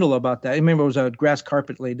asked Cherundolo about that. I remember it was a grass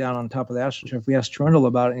carpet laid down on top of the AstroTurf. We asked Cherundolo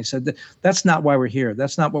about it, and he said that's not why we're here.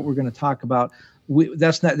 That's not what we're going to talk about.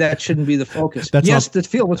 That shouldn't be the focus. The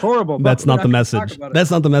field was horrible. But that's not the message. That's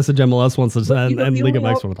not the message MLS wants to send and League of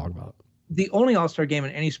X want to talk about. The only All-Star game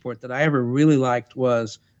in any sport that I ever really liked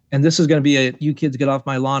was, and this is going to be a you kids get off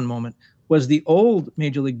my lawn moment, was the old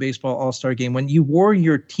Major League Baseball All-Star game when you wore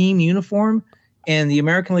your team uniform and the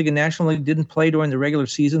American League and National League didn't play during the regular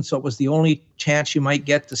season, so it was the only chance you might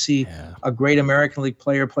get to see a great American League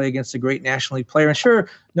player play against a great National League player. And sure,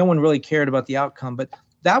 no one really cared about the outcome, but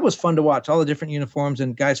that was fun to watch, all the different uniforms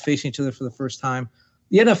and guys facing each other for the first time.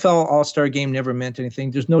 The NFL All-Star game never meant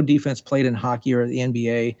anything. There's no defense played in hockey or the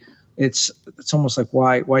NBA. It's almost like,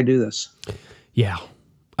 why do this? Yeah.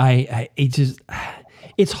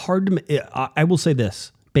 It's hard to, I will say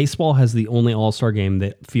this. Baseball has the only All-Star game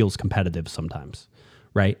that feels competitive sometimes,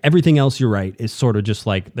 right? Everything else, you're right, is sort of just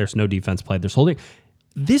like there's no defense played. There's holding.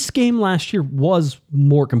 This game last year was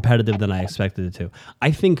more competitive than I expected it to.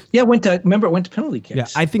 I think. Yeah, it went to penalty kicks. Yeah,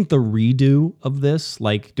 I think the redo of this,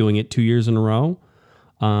 like doing it 2 years in a row,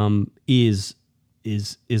 is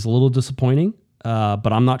a little disappointing.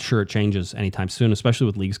 But I'm not sure it changes anytime soon, especially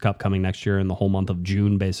with Leagues Cup coming next year in the whole month of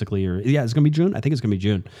June, basically. It's going to be June. I think it's going to be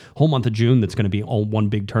June. Whole month of June, that's going to be all one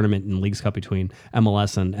big tournament in Leagues Cup between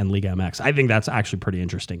MLS and Liga MX. I think that's actually pretty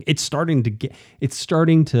interesting. It's starting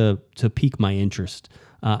to pique my interest,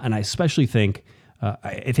 and I especially think.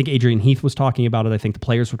 I think Adrian Heath was talking about it. I think the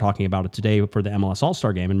players were talking about it today for the MLS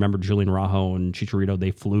All-Star Game. And remember, Julian Araujo and Chicharito,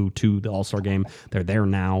 they flew to the All-Star Game. They're there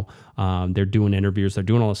now. They're doing interviews. They're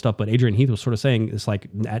doing all this stuff. But Adrian Heath was sort of saying, it's like,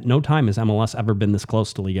 at no time has MLS ever been this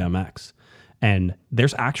close to Liga MX. And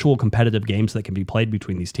there's actual competitive games that can be played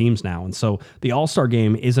between these teams now. And so the All-Star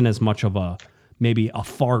Game isn't as much of a maybe a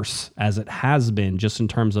farce as it has been, just in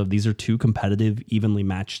terms of these are two competitive, evenly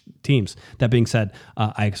matched teams. That being said,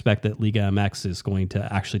 I expect that Liga MX is going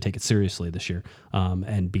to actually take it seriously this year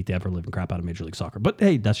and beat the ever living crap out of Major League Soccer. But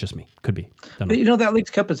hey, that's just me. Could be. Don't know. But you know, that Leagues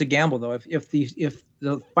Cup is a gamble, though. If the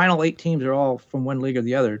final 8 teams are all from one league or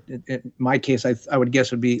the other, in my case, I would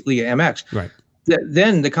guess would be Liga MX. Right.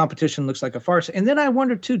 Then the competition looks like a farce. And then I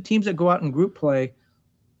wonder too, teams that go out in group play,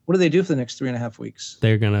 what do they do for the next 3.5 weeks?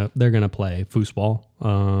 They're gonna play foosball,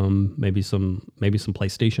 maybe some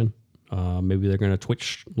PlayStation, maybe they're gonna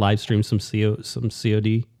Twitch live stream some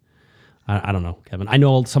COD. I don't know, Kevin. I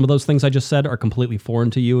know some of those things I just said are completely foreign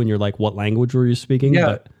to you, and you're like, what language were you speaking? Yeah,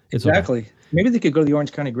 but it's exactly. Okay. Maybe they could go to the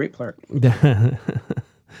Orange County Grape Park.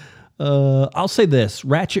 I'll say this,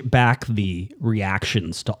 ratchet back the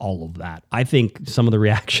reactions to all of that. I think some of the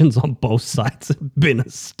reactions on both sides have been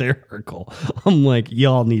hysterical. I'm like,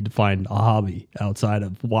 y'all need to find a hobby outside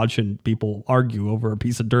of watching people argue over a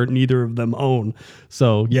piece of dirt neither of them own.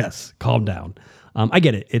 So yes, calm down. I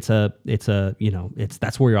get it. It's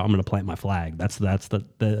that's where I'm going to plant my flag. That's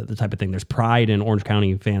the type of thing. There's pride in Orange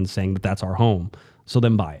County fans saying that that's our home. So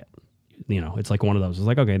then buy it. It's like one of those. It's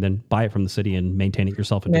like, okay, then buy it from the city and maintain it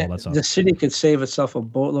yourself and do all that stuff. The city could save itself a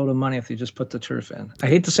boatload of money if they just put the turf in. I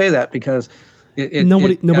hate to say that because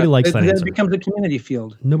nobody likes that answer. It becomes a community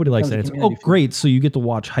field. Nobody likes that answer. Oh, great. So you get to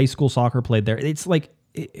watch high school soccer played there. It's like,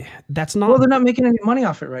 that's not. Well, they're not making any money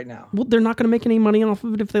off it right now. Well, they're not going to make any money off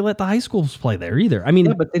of it if they let the high schools play there either. I mean,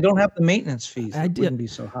 yeah, but they don't have the maintenance fees. It wouldn't be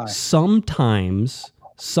so high. Sometimes,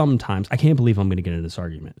 I can't believe I'm going to get into this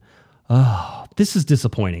argument. Oh, this is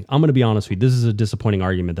disappointing. I'm going to be honest with you. This is a disappointing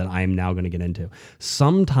argument that I am now going to get into.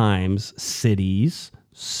 Sometimes cities,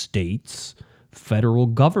 states, federal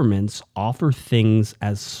governments offer things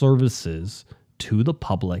as services to the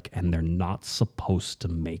public, and they're not supposed to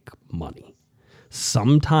make money.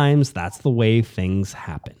 Sometimes that's the way things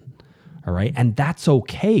happen. All right. And that's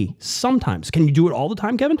okay. Sometimes. Can you do it all the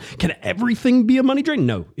time, Kevin? Can everything be a money drain?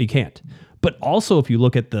 No, you can't. But also, if you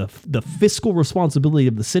look at the fiscal responsibility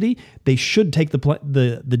of the city, they should take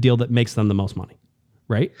the deal that makes them the most money,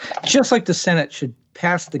 right? Just like the Senate should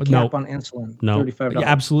pass the cap on insulin. No, $35. Yeah,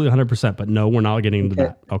 absolutely 100%. But no, we're not getting into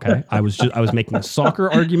that. Okay, I was making a soccer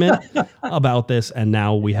argument about this, and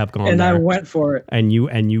now we have gone. And there. I went for it. And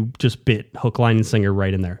you just bit hook, line, and sinker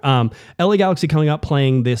right in there. LA Galaxy coming up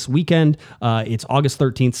playing this weekend. It's August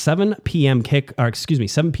 13th, 7 p.m.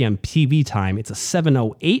 7 p.m. TV time. It's a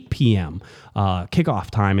 7:08 p.m. Kickoff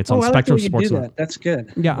time. It's on Spectrum Sportsnet. That's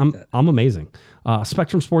good. Yeah, I'm amazing.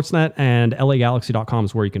 Spectrum Sportsnet and LAGalaxy.com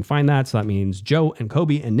is where you can find that. So that means Joe and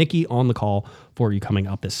Kobe and Nikki on the call for you coming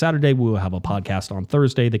up this Saturday. We will have a podcast on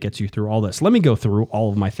Thursday that gets you through all this. Let me go through all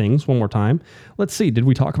of my things one more time. Let's see. Did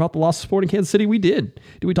we talk about the loss of Sporting Kansas City? We did.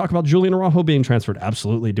 Did we talk about Julian Araujo being transferred?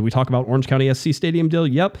 Absolutely. Did we talk about Orange County SC Stadium deal?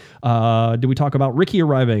 Yep. Did we talk about Ricky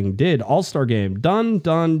arriving? Did. All-Star game.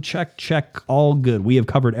 Done. Check. All good. We have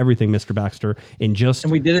covered everything, Mr. Baxter, in just...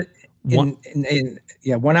 And we did it in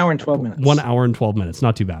 1 hour and 12 minutes. 1 hour and 12 minutes.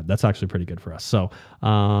 Not too bad. That's actually pretty good for us. So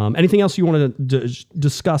anything else you want to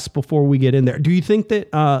discuss before we get in there? Do you think that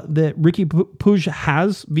that Ricky Puig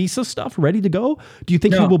has visa stuff ready to go? Do you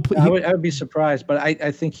think he will? I would be surprised, but I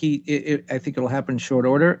think I think it'll happen in short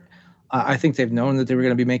order. I think they've known that they were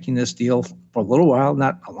going to be making this deal for a little while,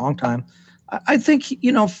 not a long time. I think,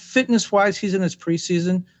 fitness-wise, he's in his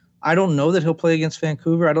preseason. I don't know that he'll play against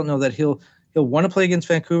Vancouver. I don't know that he'll want to play against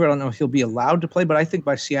Vancouver. I don't know if he'll be allowed to play, but I think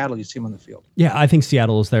by Seattle, you see him on the field. Yeah, I think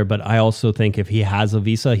Seattle is there, but I also think if he has a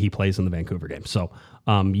visa, he plays in the Vancouver game. So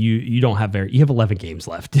you don't have you have 11 games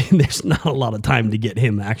left. There's not a lot of time to get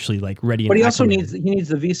him actually ready. But he also needs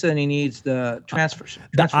the visa and he needs the transfers.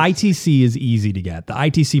 The ITC is easy to get. The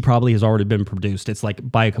ITC probably has already been produced. It's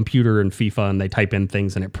like by a computer in FIFA and they type in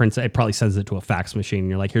things and it prints. It probably sends it to a fax machine. And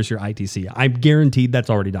you're like, here's your ITC. I'm guaranteed that's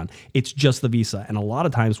already done. It's just the visa. And a lot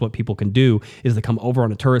of times what people can do is they come over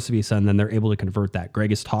on a tourist visa and then they're able to convert that. Greg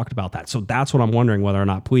has talked about that. So that's what I'm wondering, whether or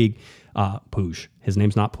not Puig, his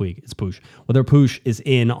name's not Puig, it's Puig. Whether Puig is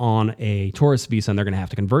in on a tourist visa and they're going to have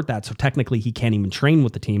to convert that. So technically he can't even train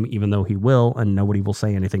with the team, even though he will, and nobody will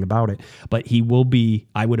say anything about it. But he will be,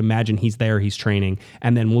 I would imagine he's there, he's training,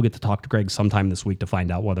 and then we'll get to talk to Greg sometime this week to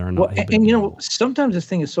find out whether or not. Sometimes this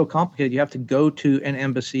thing is so complicated. You have to go to an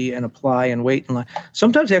embassy and apply and wait in line.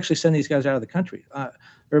 Sometimes they actually send these guys out of the country. I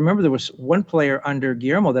remember there was one player under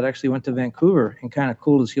Guillermo that actually went to Vancouver and kind of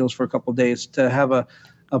cooled his heels for a couple of days to have a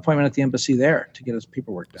appointment at the embassy there to get his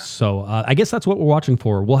paperwork done. So I guess that's what we're watching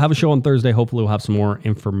for. We'll have a show on Thursday. Hopefully we'll have some more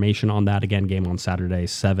information on that. Again, game on Saturday,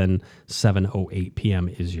 7:08 p.m.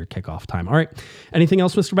 is your kickoff time. All right. Anything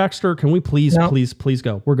else, Mr. Baxter? Can we please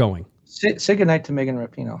go? We're going. Say goodnight to Megan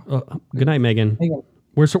Rapinoe. Good night, Megan. Megan.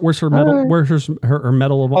 Where's her medal? Where's her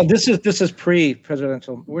medal of? Oh, this is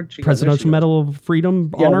pre-presidential. Where'd she go? Presidential Medal of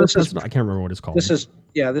Freedom honor. I can't remember what it's called. This is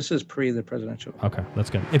pre the presidential. Okay, that's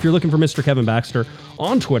good. If you're looking for Mr. Kevin Baxter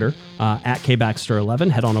on Twitter, at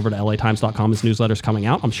KBaxter11, head on over to LATimes.com. His newsletter's coming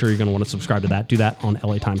out. I'm sure you're going to want to subscribe to that. Do that on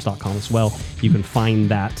LATimes.com as well. You can find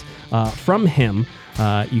that from him.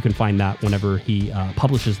 You can find that whenever he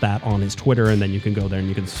publishes that on his Twitter, and then you can go there and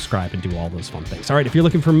you can subscribe and do all those fun things. All right, if you're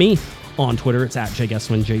looking for me on Twitter, it's at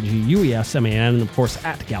JGuesman, JGUESMAN, and of course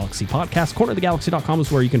at Galaxy Podcast. CorneroftheGalaxy.com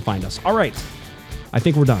is where you can find us. All right, I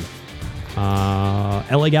think we're done.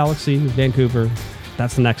 LA Galaxy, Vancouver,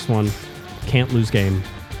 that's the next one. Can't lose game.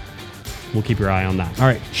 We'll keep your eye on that. All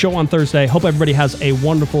right, show on Thursday. Hope everybody has a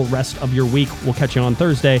wonderful rest of your week. We'll catch you on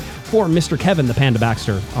Thursday. For Mr. Kevin the Panda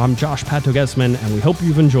Baxter, I'm Josh Pato Gesman, and we hope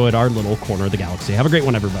you've enjoyed our little Corner of the Galaxy. Have a great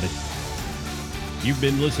one, everybody. You've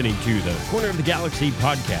been listening to the Corner of the Galaxy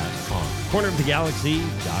podcast on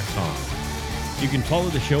cornerofthegalaxy.com. You can follow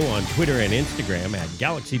the show on Twitter and Instagram at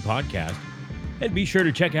Galaxy Podcast, and be sure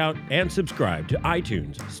to check out and subscribe to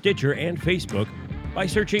iTunes, Stitcher, and Facebook by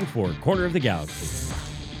searching for Corner of the Galaxy.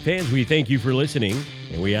 Fans, we thank you for listening,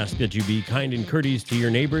 and we ask that you be kind and courteous to your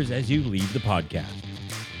neighbors as you leave the podcast.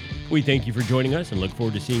 We thank you for joining us and look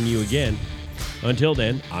forward to seeing you again. Until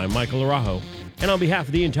then, I'm Michael Araujo, and on behalf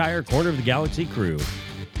of the entire Corner of the Galaxy crew,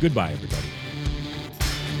 goodbye, everybody.